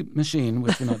big machine,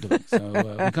 which we're not doing. So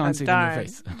we can't see it in your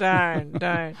face.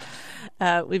 Darn.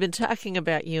 We've been talking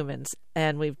about humans,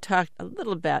 and we've talked a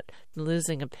little about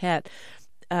losing a pet.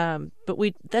 But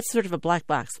that's sort of a black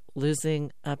box,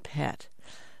 losing a pet.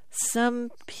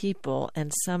 Some people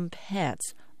and some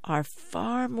pets are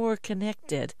far more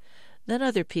connected than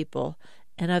other people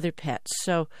and other pets.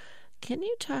 So can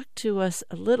you talk to us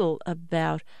a little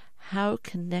about how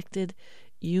connected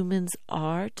humans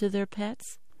are to their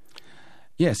pets?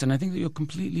 Yes, and I think that you're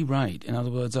completely right. In other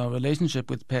words, our relationship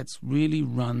with pets really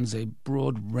runs a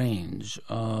broad range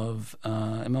of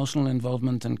emotional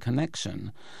involvement and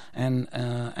connection, and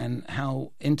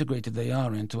how integrated they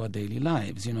are into our daily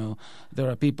lives. There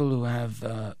are people who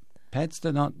have pets that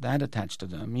are not that attached to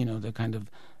them. They're kind of,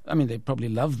 they probably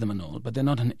love them and all, but they're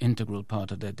not an integral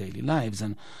part of their daily lives.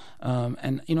 And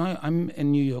I'm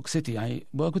in New York City. I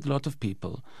work with a lot of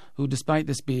people who, despite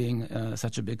this being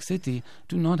such a big city,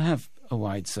 do not have a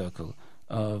wide circle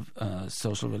of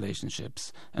social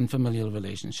relationships and familial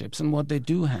relationships. And what they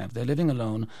do have, they're living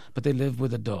alone, but they live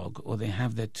with a dog, or they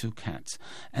have their 2 cats.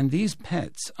 And these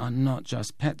pets are not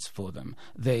just pets for them.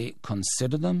 They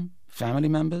consider them family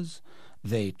members.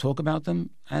 They talk about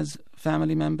them as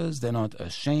family members. They're not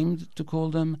ashamed to call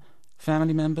them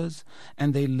family members,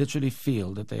 and they literally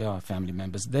feel that they are family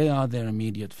members. They are their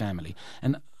immediate family.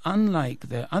 And unlike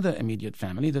their other immediate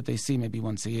family that they see maybe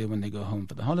once a year when they go home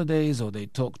for the holidays, or they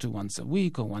talk to once a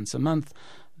week or once a month,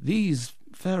 these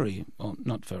furry, or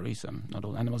not furry, some, not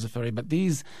all animals are furry, but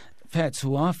these pets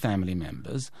who are family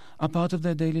members are part of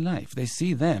their daily life. They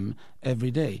see them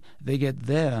every day. They get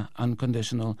their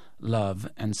unconditional love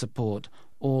and support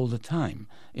all the time.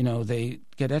 You know, they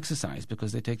get exercise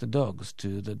because they take the dogs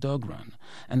to the dog run,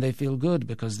 and they feel good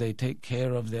because they take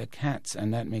care of their cats,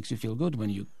 and that makes you feel good when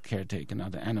you caretake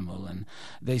another animal. And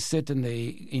they sit and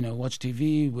they, watch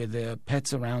TV with their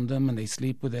pets around them, and they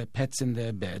sleep with their pets in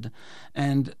their bed,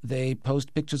 and they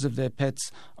post pictures of their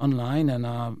pets online and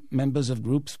are members of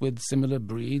groups with similar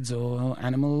breeds or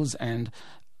animals, and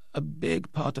a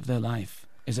big part of their life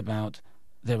is about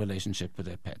their relationship with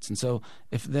their pets. And so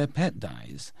if their pet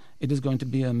dies, it is going to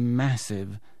be a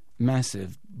massive,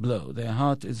 massive blow. Their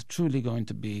heart is truly going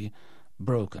to be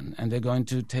broken, and they're going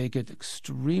to take it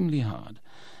extremely hard.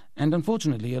 And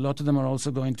unfortunately, a lot of them are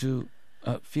also going to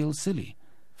feel silly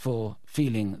for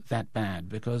feeling that bad,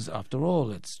 because after all,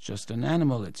 it's just an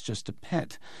animal, it's just a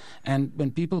pet. And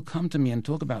when people come to me and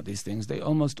talk about these things, they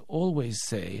almost always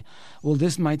say, well,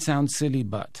 this might sound silly,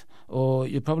 but, or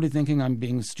you're probably thinking I'm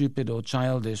being stupid or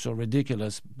childish or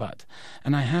ridiculous, but.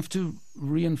 And I have to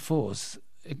reinforce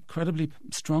incredibly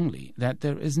strongly that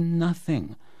there is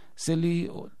nothing silly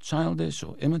or childish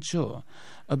or immature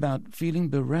about feeling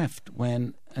bereft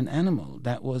when an animal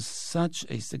that was such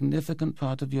a significant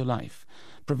part of your life,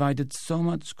 provided so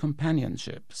much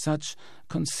companionship, such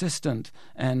consistent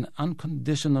and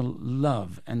unconditional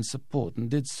love and support, and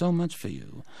did so much for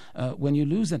you. When you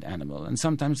lose that animal, and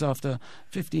sometimes after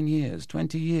 15 years,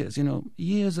 20 years,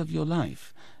 years of your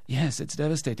life, yes, it's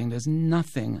devastating. There's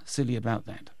nothing silly about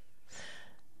that.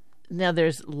 Now,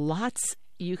 there's lots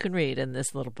you can read in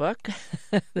this little book,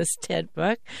 this TED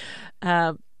book.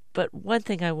 But one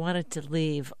thing I wanted to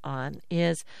leave on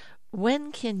is,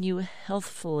 when can you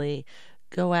healthfully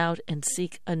go out and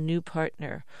seek a new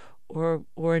partner or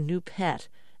a new pet,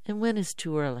 and when is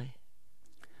too early?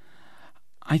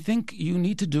 I think you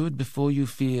need to do it before you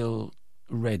feel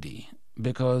ready,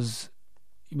 because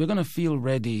we're going to feel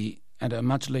ready at a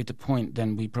much later point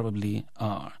than we probably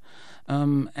are.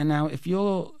 And now, if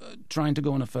you're trying to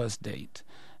go on a first date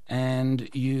and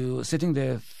you're sitting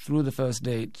there through the first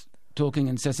date talking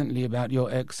incessantly about your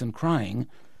ex and crying,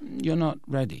 you're not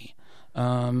ready.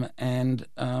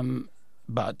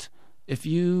 But if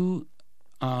you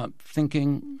are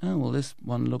thinking, oh, well, this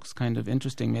one looks kind of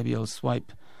interesting, maybe I'll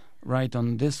swipe right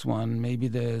on this one, maybe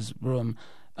there's room,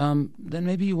 then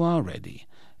maybe you are ready.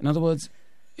 In other words,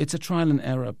 it's a trial and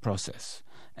error process.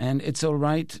 And it's all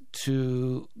right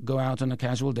to go out on a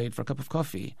casual date for a cup of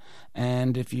coffee.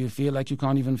 And if you feel like you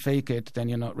can't even fake it, then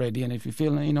you're not ready. And if you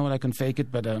feel, I can fake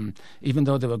it, but even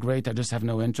though they were great, I just have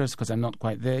no interest because I'm not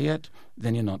quite there yet,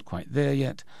 then you're not quite there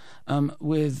yet.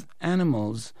 With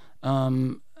animals,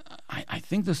 I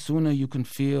think the sooner you can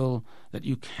feel that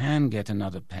you can get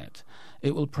another pet,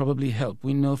 it will probably help.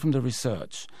 We know from the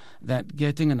research that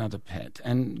getting another pet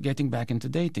and getting back into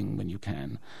dating when you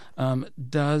can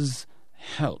does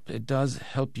help. It does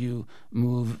help you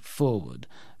move forward.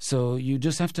 So you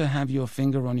just have to have your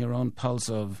finger on your own pulse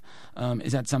of,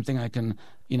 is that something I can,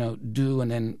 do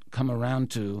and then come around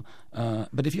to?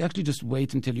 But if you actually just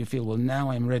wait until you feel, well,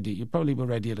 now I'm ready, you probably were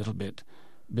ready a little bit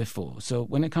before. So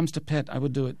when it comes to pet, I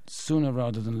would do it sooner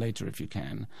rather than later if you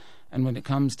can. And when it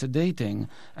comes to dating,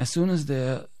 as soon as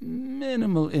there's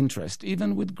minimal interest,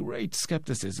 even with great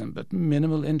skepticism, but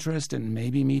minimal interest in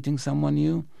maybe meeting someone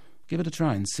new, give it a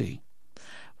try and see.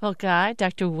 Well, Guy,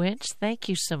 Dr. Winch, thank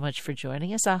you so much for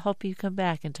joining us. I hope you come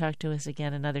back and talk to us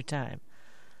again another time.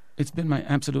 It's been my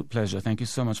absolute pleasure. Thank you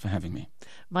so much for having me.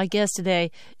 My guest today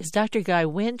is Dr. Guy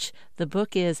Winch. The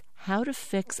book is How to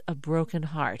Fix a Broken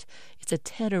Heart. It's a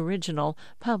TED original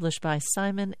published by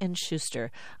Simon &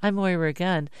 Schuster. I'm Moira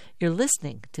Gunn. You're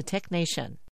listening to Tech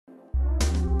Nation.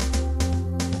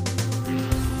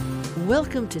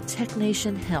 Welcome to Tech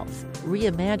Nation Health,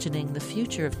 reimagining the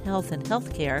future of health and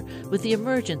healthcare with the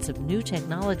emergence of new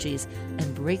technologies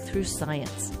and breakthrough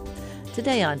science.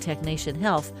 Today on Tech Nation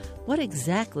Health, what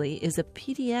exactly is a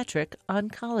pediatric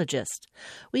oncologist?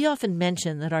 We often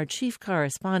mention that our chief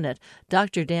correspondent,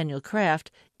 Dr. Daniel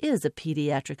Kraft, is a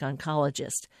pediatric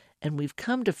oncologist, and we've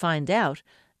come to find out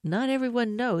not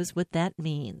everyone knows what that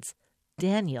means.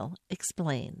 Daniel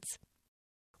explains.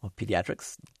 Well,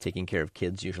 pediatrics, taking care of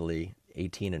kids usually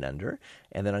 18 and under.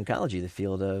 And then oncology, the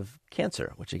field of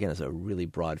cancer, which again is a really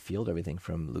broad field, everything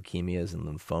from leukemias and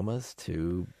lymphomas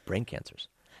to brain cancers.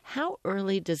 How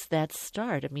early does that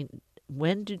start? I mean,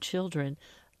 when do children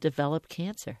develop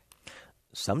cancer?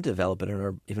 Some develop it and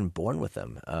are even born with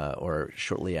them, or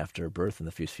shortly after birth in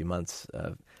the first few months.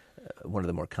 One of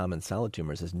the more common solid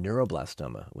tumors is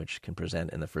neuroblastoma, which can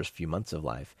present in the first few months of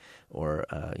life, or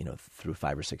through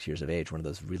 5 or 6 years of age. One of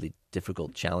those really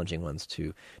difficult, challenging ones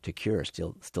to cure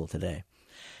still today.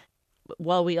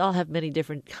 While we all have many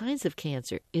different kinds of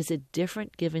cancer, is it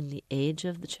different given the age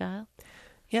of the child?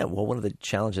 Yeah, well, one of the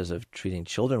challenges of treating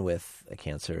children with a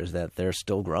cancer is that they're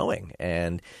still growing.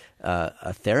 And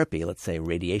a therapy, let's say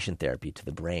radiation therapy to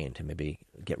the brain to maybe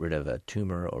get rid of a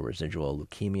tumor or residual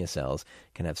leukemia cells,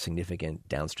 can have significant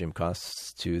downstream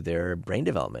costs to their brain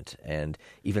development and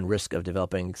even risk of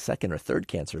developing second or third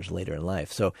cancers later in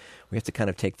life. So we have to kind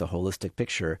of take the holistic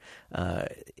picture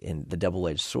in the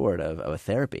double-edged sword of a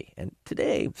therapy. And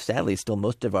today, sadly, still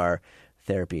most of our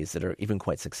therapies that are even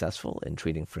quite successful in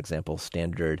treating, for example,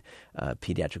 standard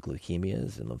pediatric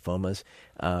leukemias and lymphomas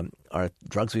are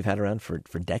drugs we've had around for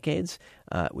decades.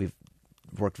 We've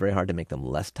worked very hard to make them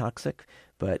less toxic,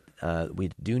 but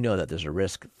we do know that there's a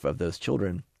risk of those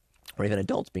children or even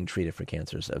adults being treated for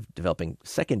cancers of developing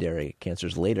secondary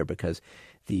cancers later because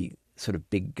the sort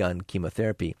of big gun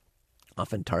chemotherapy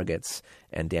often targets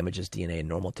and damages DNA in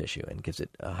normal tissue and gives it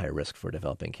a higher risk for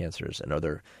developing cancers and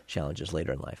other challenges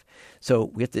later in life.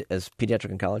 So we have to, as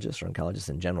pediatric oncologists or oncologists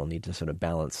in general, need to sort of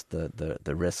balance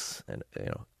the risks and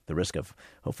the risk of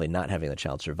hopefully not having the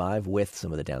child survive with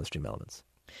some of the downstream elements.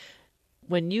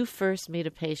 When you first meet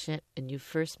a patient and you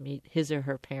first meet his or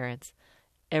her parents,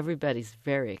 everybody's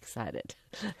very excited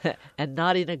and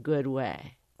not in a good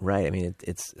way. Right. I mean,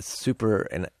 it's super,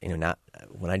 and not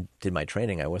when I did my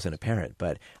training, I wasn't a parent,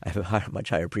 but I have a much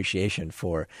higher appreciation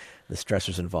for the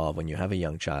stressors involved when you have a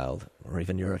young child, or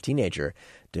even you're a teenager,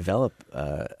 develop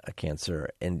a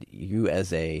cancer, and you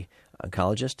as a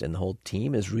oncologist and the whole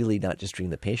team is really not just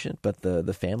treating the patient, but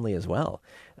the family as well.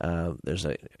 There's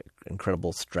a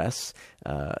incredible stress.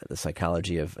 The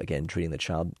psychology of, again, treating the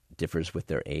child differs with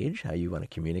their age. How you want to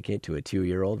communicate to a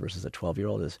 2-year-old versus a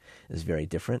 12-year-old is very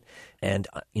different. And,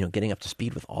 getting up to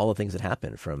speed with all the things that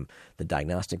happen from the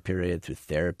diagnostic period through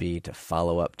therapy to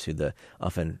follow up to the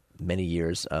often many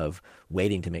years of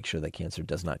waiting to make sure that cancer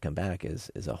does not come back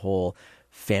is a whole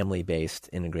family-based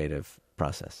integrative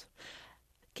process.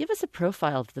 Give us a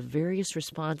profile of the various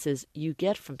responses you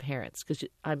get from parents, because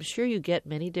I'm sure you get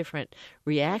many different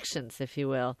reactions, if you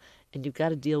will, and you've got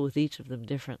to deal with each of them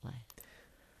differently.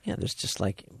 Yeah, there's just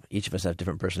like each of us have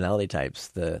different personality types.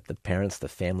 The parents, the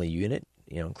family unit,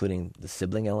 including the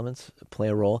sibling elements, play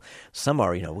a role. Some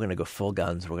are, we're going to go full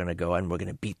guns. We're going to go and we're going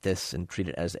to beat this and treat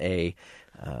it as a.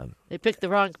 They picked the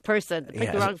wrong person. They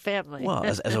picked the wrong family. Well,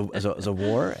 as a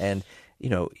war, and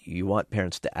you want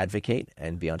parents to advocate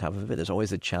and be on top of it. There's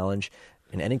always a challenge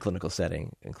in any clinical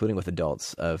setting, including with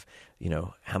adults, of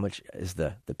how much is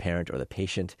the parent or the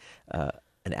patient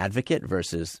an advocate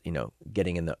versus,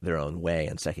 getting in their own way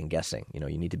and second guessing.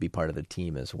 You need to be part of the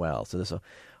team as well. So there's a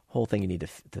whole thing you need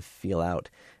to feel out.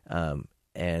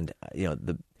 And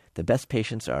the best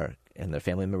patients are, and their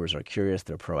family members are curious,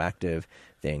 they're proactive,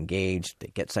 they engage, they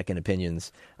get second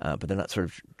opinions, but they're not sort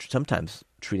of sometimes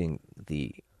treating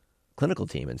the clinical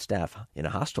team and staff in a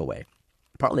hostile way.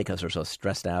 Partly because they're so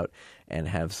stressed out and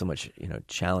have so much,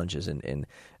 challenges in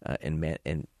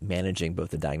managing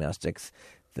both the diagnostics,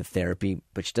 the therapy,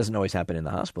 which doesn't always happen in the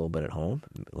hospital, but at home,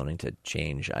 learning to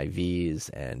change IVs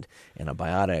and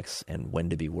antibiotics and when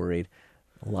to be worried.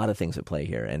 A lot of things at play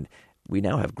here. And we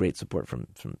now have great support from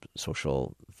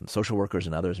social workers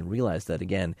and others, and realize that,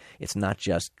 again, it's not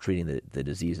just treating the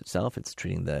disease itself, it's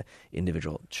treating the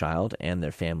individual child and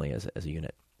their family as a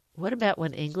unit. What about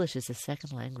when English is a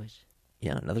second language?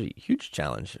 Yeah, another huge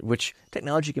challenge, which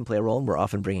technology can play a role in. We're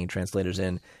often bringing translators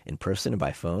in person and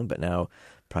by phone, but now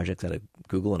projects out of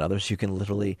Google and others, you can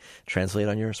literally translate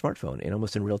on your smartphone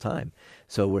almost in real time.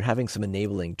 So we're having some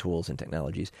enabling tools and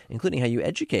technologies, including how you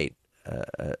educate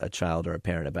a child or a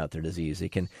parent about their disease. They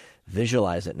can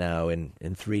visualize it now in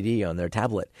 3D on their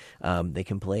tablet. They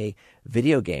can play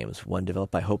video games, one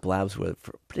developed by Hope Labs,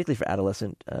 particularly for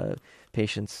adolescent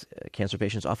patients, cancer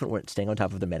patients, often weren't staying on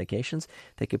top of their medications.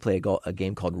 They could play a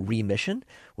game called Remission,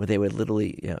 where they would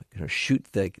literally shoot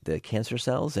the cancer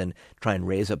cells and try and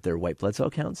raise up their white blood cell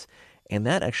counts. And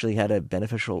that actually had a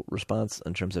beneficial response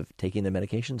in terms of taking the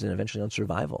medications and eventually on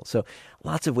survival. So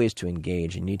lots of ways to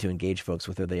engage. You need to engage folks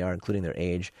with where they are, including their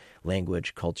age,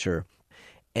 language, culture.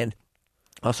 And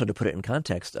also to put it in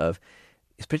context of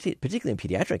particularly in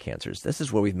pediatric cancers, this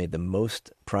is where we've made the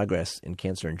most progress in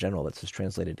cancer in general. That's just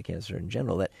translated to cancer in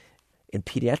general. That in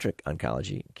pediatric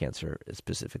oncology, cancer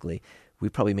specifically, we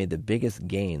probably made the biggest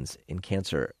gains in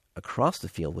cancer across the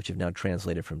field, which have now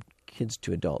translated from kids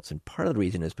to adults. And part of the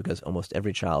reason is because almost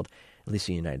every child, at least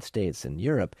in the United States and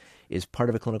Europe, is part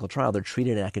of a clinical trial. They're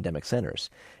treated in academic centers.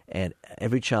 And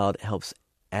every child helps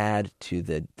add to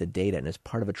the data and is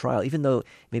part of a trial. Even though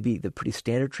maybe the pretty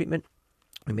standard treatment,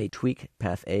 we may tweak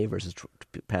path A versus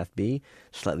path B,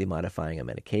 slightly modifying a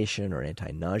medication or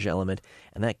anti-nausea element,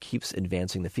 and that keeps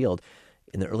advancing the field.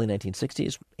 In the early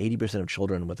 1960s, 80% of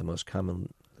children with the most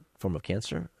common form of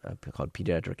cancer, called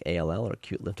pediatric ALL or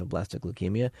acute lymphoblastic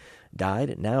leukemia,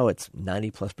 died. Now it's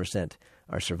 90+%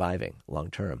 are surviving long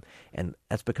term, and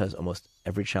that's because almost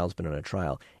every child's been on a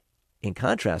trial. In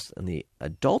contrast, in the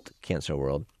adult cancer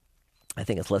world, I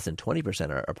think it's less than 20%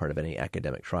 are part of any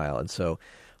academic trial, and so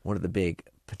one of the big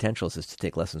potentials is to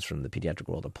take lessons from the pediatric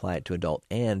world, apply it to adult,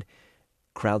 and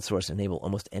crowdsource, enable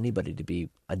almost anybody to be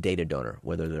a data donor,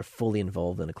 whether they're fully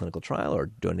involved in a clinical trial or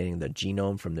donating the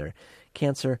genome from their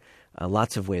cancer.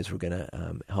 Lots of ways we're going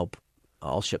to help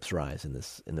all ships rise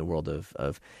in the world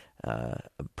of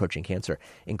approaching cancer,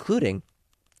 including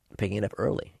picking it up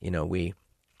early.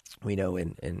 We know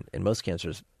in most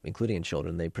cancers, including in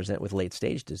children, they present with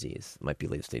late-stage disease. It might be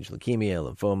late-stage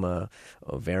leukemia, lymphoma,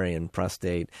 ovarian,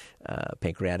 prostate,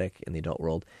 pancreatic in the adult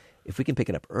world. If we can pick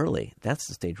it up early, that's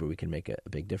the stage where we can make a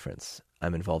big difference.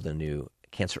 I'm involved in a new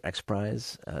Cancer X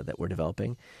Prize that we're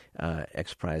developing,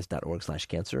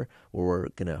 xprize.org/cancer, where we're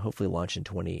going to hopefully launch in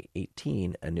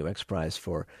 2018 a new X Prize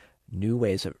for new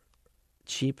ways of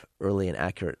cheap, early, and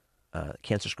accurate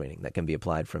cancer screening that can be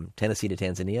applied from Tennessee to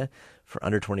Tanzania for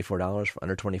under $24, for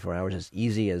under 24 hours, as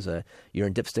easy as a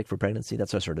urine dipstick for pregnancy.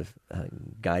 That's our sort of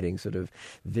guiding sort of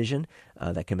vision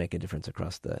that can make a difference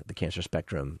across the cancer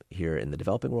spectrum here in the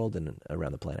developing world and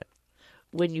around the planet.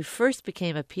 When you first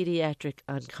became a pediatric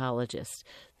oncologist,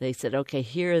 they said, okay,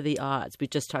 here are the odds. We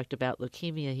just talked about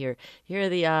leukemia here. Here are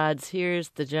the odds. Here's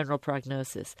the general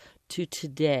prognosis. To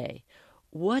today,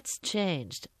 what's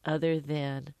changed other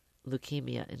than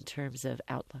leukemia in terms of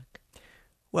outlook?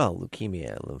 Well,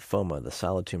 leukemia, lymphoma, the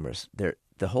solid tumors,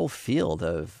 the whole field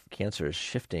of cancer is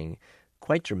shifting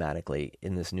quite dramatically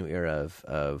in this new era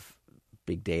of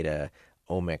big data,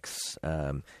 omics,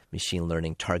 machine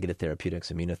learning, targeted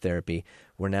therapeutics, immunotherapy.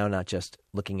 We're now not just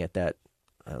looking at that,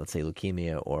 let's say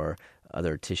leukemia or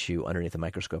other tissue underneath a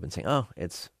microscope and saying, oh,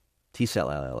 it's T-cell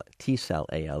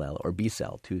ALL or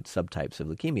B-cell, two subtypes of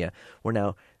leukemia. We're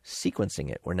now sequencing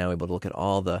it. We're now able to look at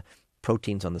all the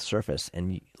proteins on the surface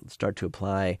and start to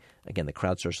apply, again, the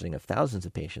crowdsourcing of thousands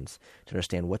of patients to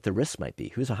understand what the risks might be.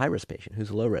 Who's a high-risk patient? Who's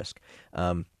a low risk?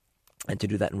 And to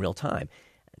do that in real time.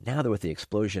 Now that with the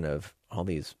explosion of all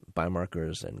these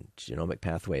biomarkers and genomic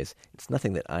pathways, it's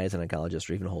nothing that I as an oncologist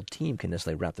or even a whole team can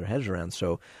necessarily wrap their heads around.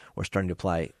 So we're starting to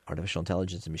apply artificial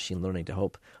intelligence and machine learning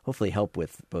to hopefully help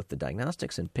with both the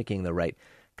diagnostics and picking the right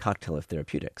cocktail of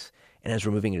therapeutics. And as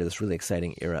we're moving into this really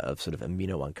exciting era of sort of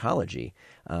immuno-oncology,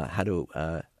 how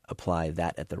to apply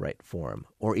that at the right form,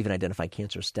 or even identify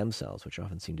cancer stem cells, which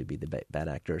often seem to be the bad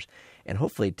actors, and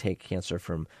hopefully take cancer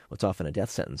from what's often a death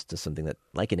sentence to something that,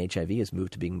 like an HIV, has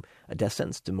moved to being a death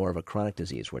sentence to more of a chronic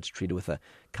disease where it's treated with a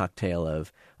cocktail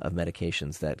of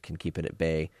medications that can keep it at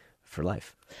bay for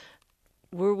life.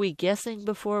 Were we guessing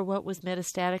before what was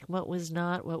metastatic, what was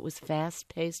not, what was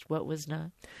fast-paced, what was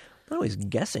not? Not always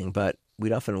guessing, but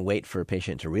we'd often wait for a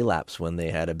patient to relapse when they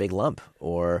had a big lump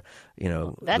or,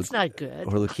 that's not good.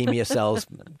 Or leukemia cells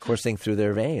coursing through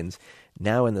their veins.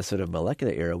 Now in the sort of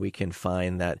molecular era, we can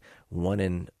find that 1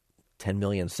 in 10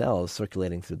 million cells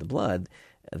circulating through the blood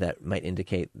that might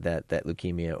indicate that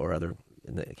leukemia or other,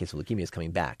 in the case of leukemia, is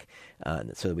coming back,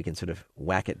 so that we can sort of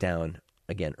whack it down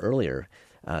again earlier.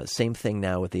 Same thing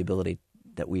now with the ability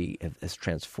that has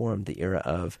transformed the era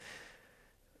of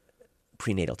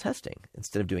prenatal testing.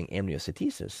 Instead of doing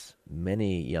amniocentesis,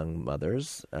 many young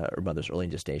mothers or mothers early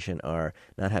in gestation are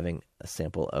not having a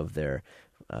sample of their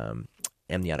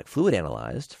amniotic fluid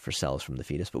analyzed for cells from the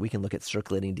fetus, but we can look at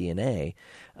circulating DNA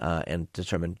and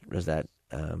determine does that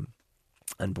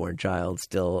unborn child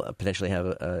still potentially have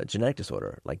a genetic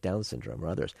disorder like Down syndrome or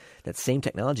others. That same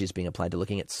technology is being applied to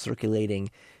looking at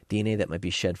circulating DNA that might be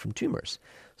shed from tumors.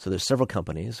 So there's several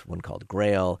companies, one called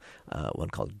Grail, one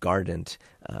called Guardant,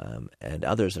 and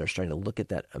others that are starting to look at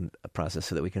that process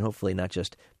so that we can hopefully not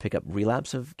just pick up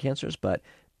relapse of cancers, but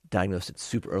diagnose it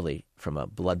super early from a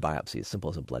blood biopsy, as simple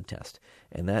as a blood test.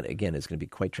 And that, again, is going to be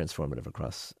quite transformative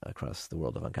across the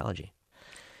world of oncology.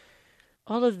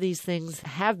 All of these things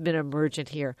have been emergent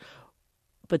here.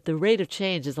 but the rate of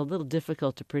change is a little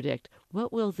difficult to predict.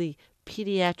 What will the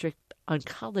pediatric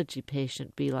oncology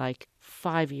patient be like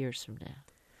 5 years from now?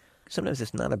 Sometimes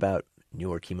it's not about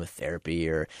newer chemotherapy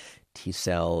or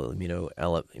T-cell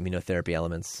immunotherapy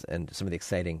elements and some of the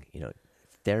exciting,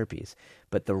 therapies,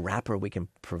 but the wrapper we can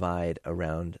provide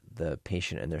around the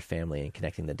patient and their family and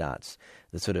connecting the dots,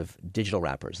 the sort of digital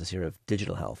wrappers, this era of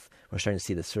digital health. We're starting to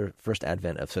see the first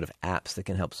advent of sort of apps that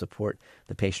can help support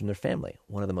the patient and their family.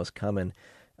 One of the most common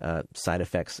side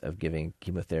effects of giving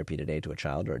chemotherapy today to a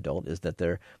child or adult is that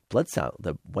the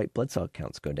white blood cell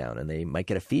counts go down, and they might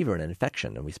get a fever and an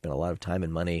infection. And we spend a lot of time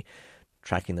and money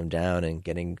tracking them down and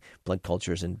getting blood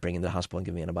cultures and bringing them to the hospital and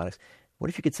giving antibiotics. What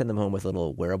if you could send them home with a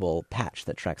little wearable patch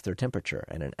that tracks their temperature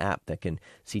and an app that can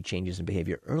see changes in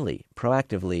behavior early,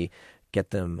 proactively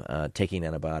get them taking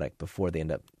an antibiotic before they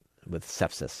end up with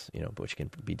sepsis, which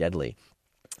can be deadly?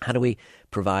 How do we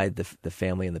provide the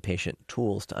family and the patient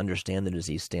tools to understand the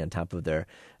disease, stay on top of their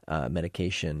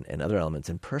medication and other elements,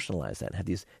 and personalize that and have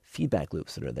these feedback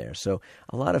loops that are there? So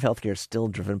a lot of healthcare is still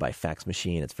driven by fax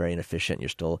machine. It's very inefficient. You're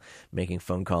still making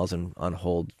phone calls and on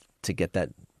hold to get that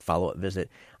follow-up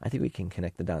visit. I think we can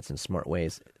connect the dots in smart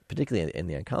ways, particularly in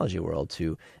the oncology world,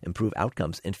 to improve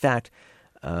outcomes. In fact,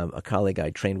 a colleague I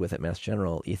trained with at Mass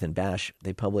General, Ethan Bash,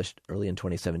 they published early in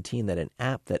 2017 that an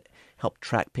app that helped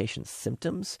track patients'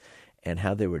 symptoms and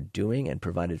how they were doing and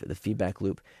provided the feedback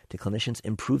loop to clinicians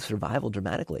improved survival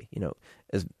dramatically,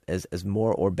 as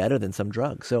more or better than some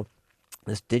drugs. So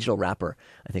this digital wrapper,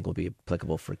 I think, will be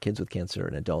applicable for kids with cancer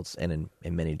and adults and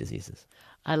in many diseases.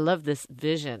 I love this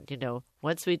vision.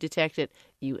 Once we detect it,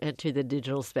 you enter the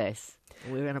digital space.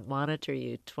 We're going to monitor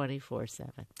you 24/7.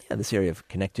 Yeah, this area of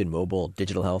connected, mobile,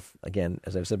 digital health, again,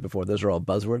 as I've said before, those are all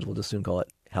buzzwords. We'll just soon call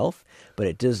it health, but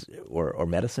it does, or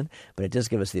medicine, but it does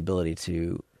give us the ability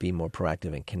to be more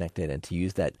proactive and connected and to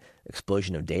use that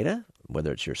explosion of data,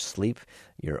 whether it's your sleep,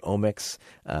 your omics,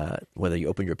 whether you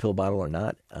open your pill bottle or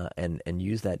not, and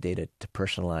use that data to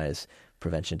personalize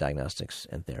prevention, diagnostics,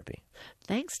 and therapy.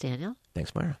 Thanks, Daniel.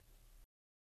 Thanks, Myra.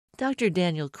 Dr.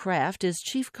 Daniel Kraft is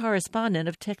Chief Correspondent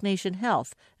of TechNation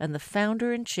Health and the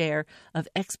founder and chair of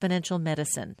Exponential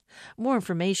Medicine. More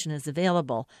information is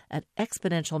available at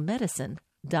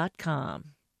exponentialmedicine.com.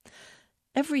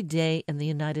 Every day in the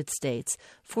United States,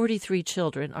 43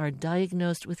 children are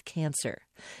diagnosed with cancer.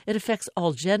 It affects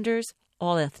all genders,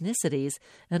 all ethnicities,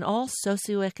 and all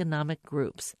socioeconomic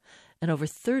groups. And over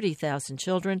 30,000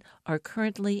 children are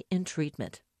currently in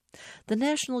treatment. The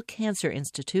National Cancer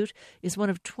Institute is one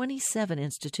of 27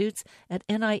 institutes at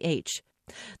NIH.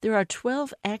 There are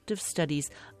 12 active studies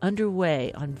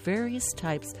underway on various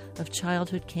types of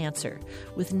childhood cancer,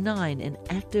 with 9 in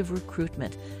active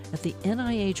recruitment at the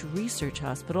NIH Research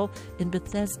Hospital in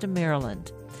Bethesda,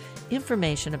 Maryland.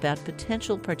 Information about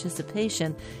potential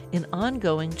participation in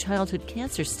ongoing childhood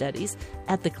cancer studies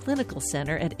at the Clinical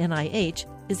Center at NIH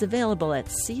is available at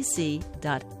cc.nih.gov.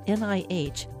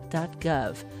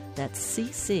 That's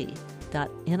cc.nih.gov.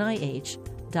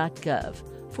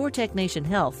 For TechNation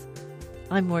Health,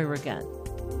 I'm Moira Gunn.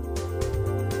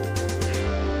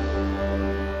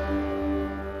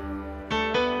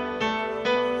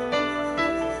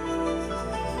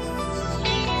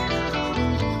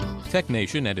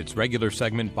 TechNation and its regular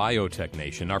segment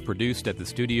BioTechNation are produced at the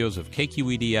studios of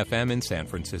KQED-FM in San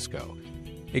Francisco.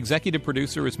 Executive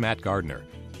producer is Matt Gardner.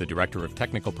 The director of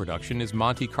technical production is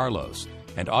Monty Carlos.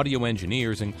 And audio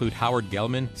engineers include Howard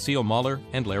Gelman, Seal Muller,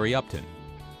 and Larry Upton.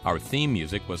 Our theme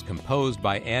music was composed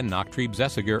by Ann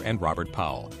Nachtrieb-Zessiger and Robert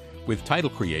Powell, with title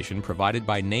creation provided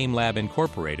by NameLab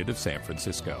Incorporated of San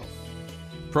Francisco.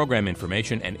 Program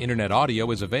information and Internet audio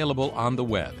is available on the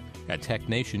web at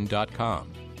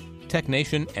technation.com.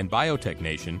 TechNation and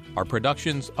BioTechNation are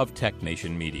productions of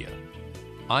TechNation Media.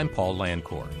 I'm Paul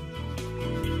Lancourt.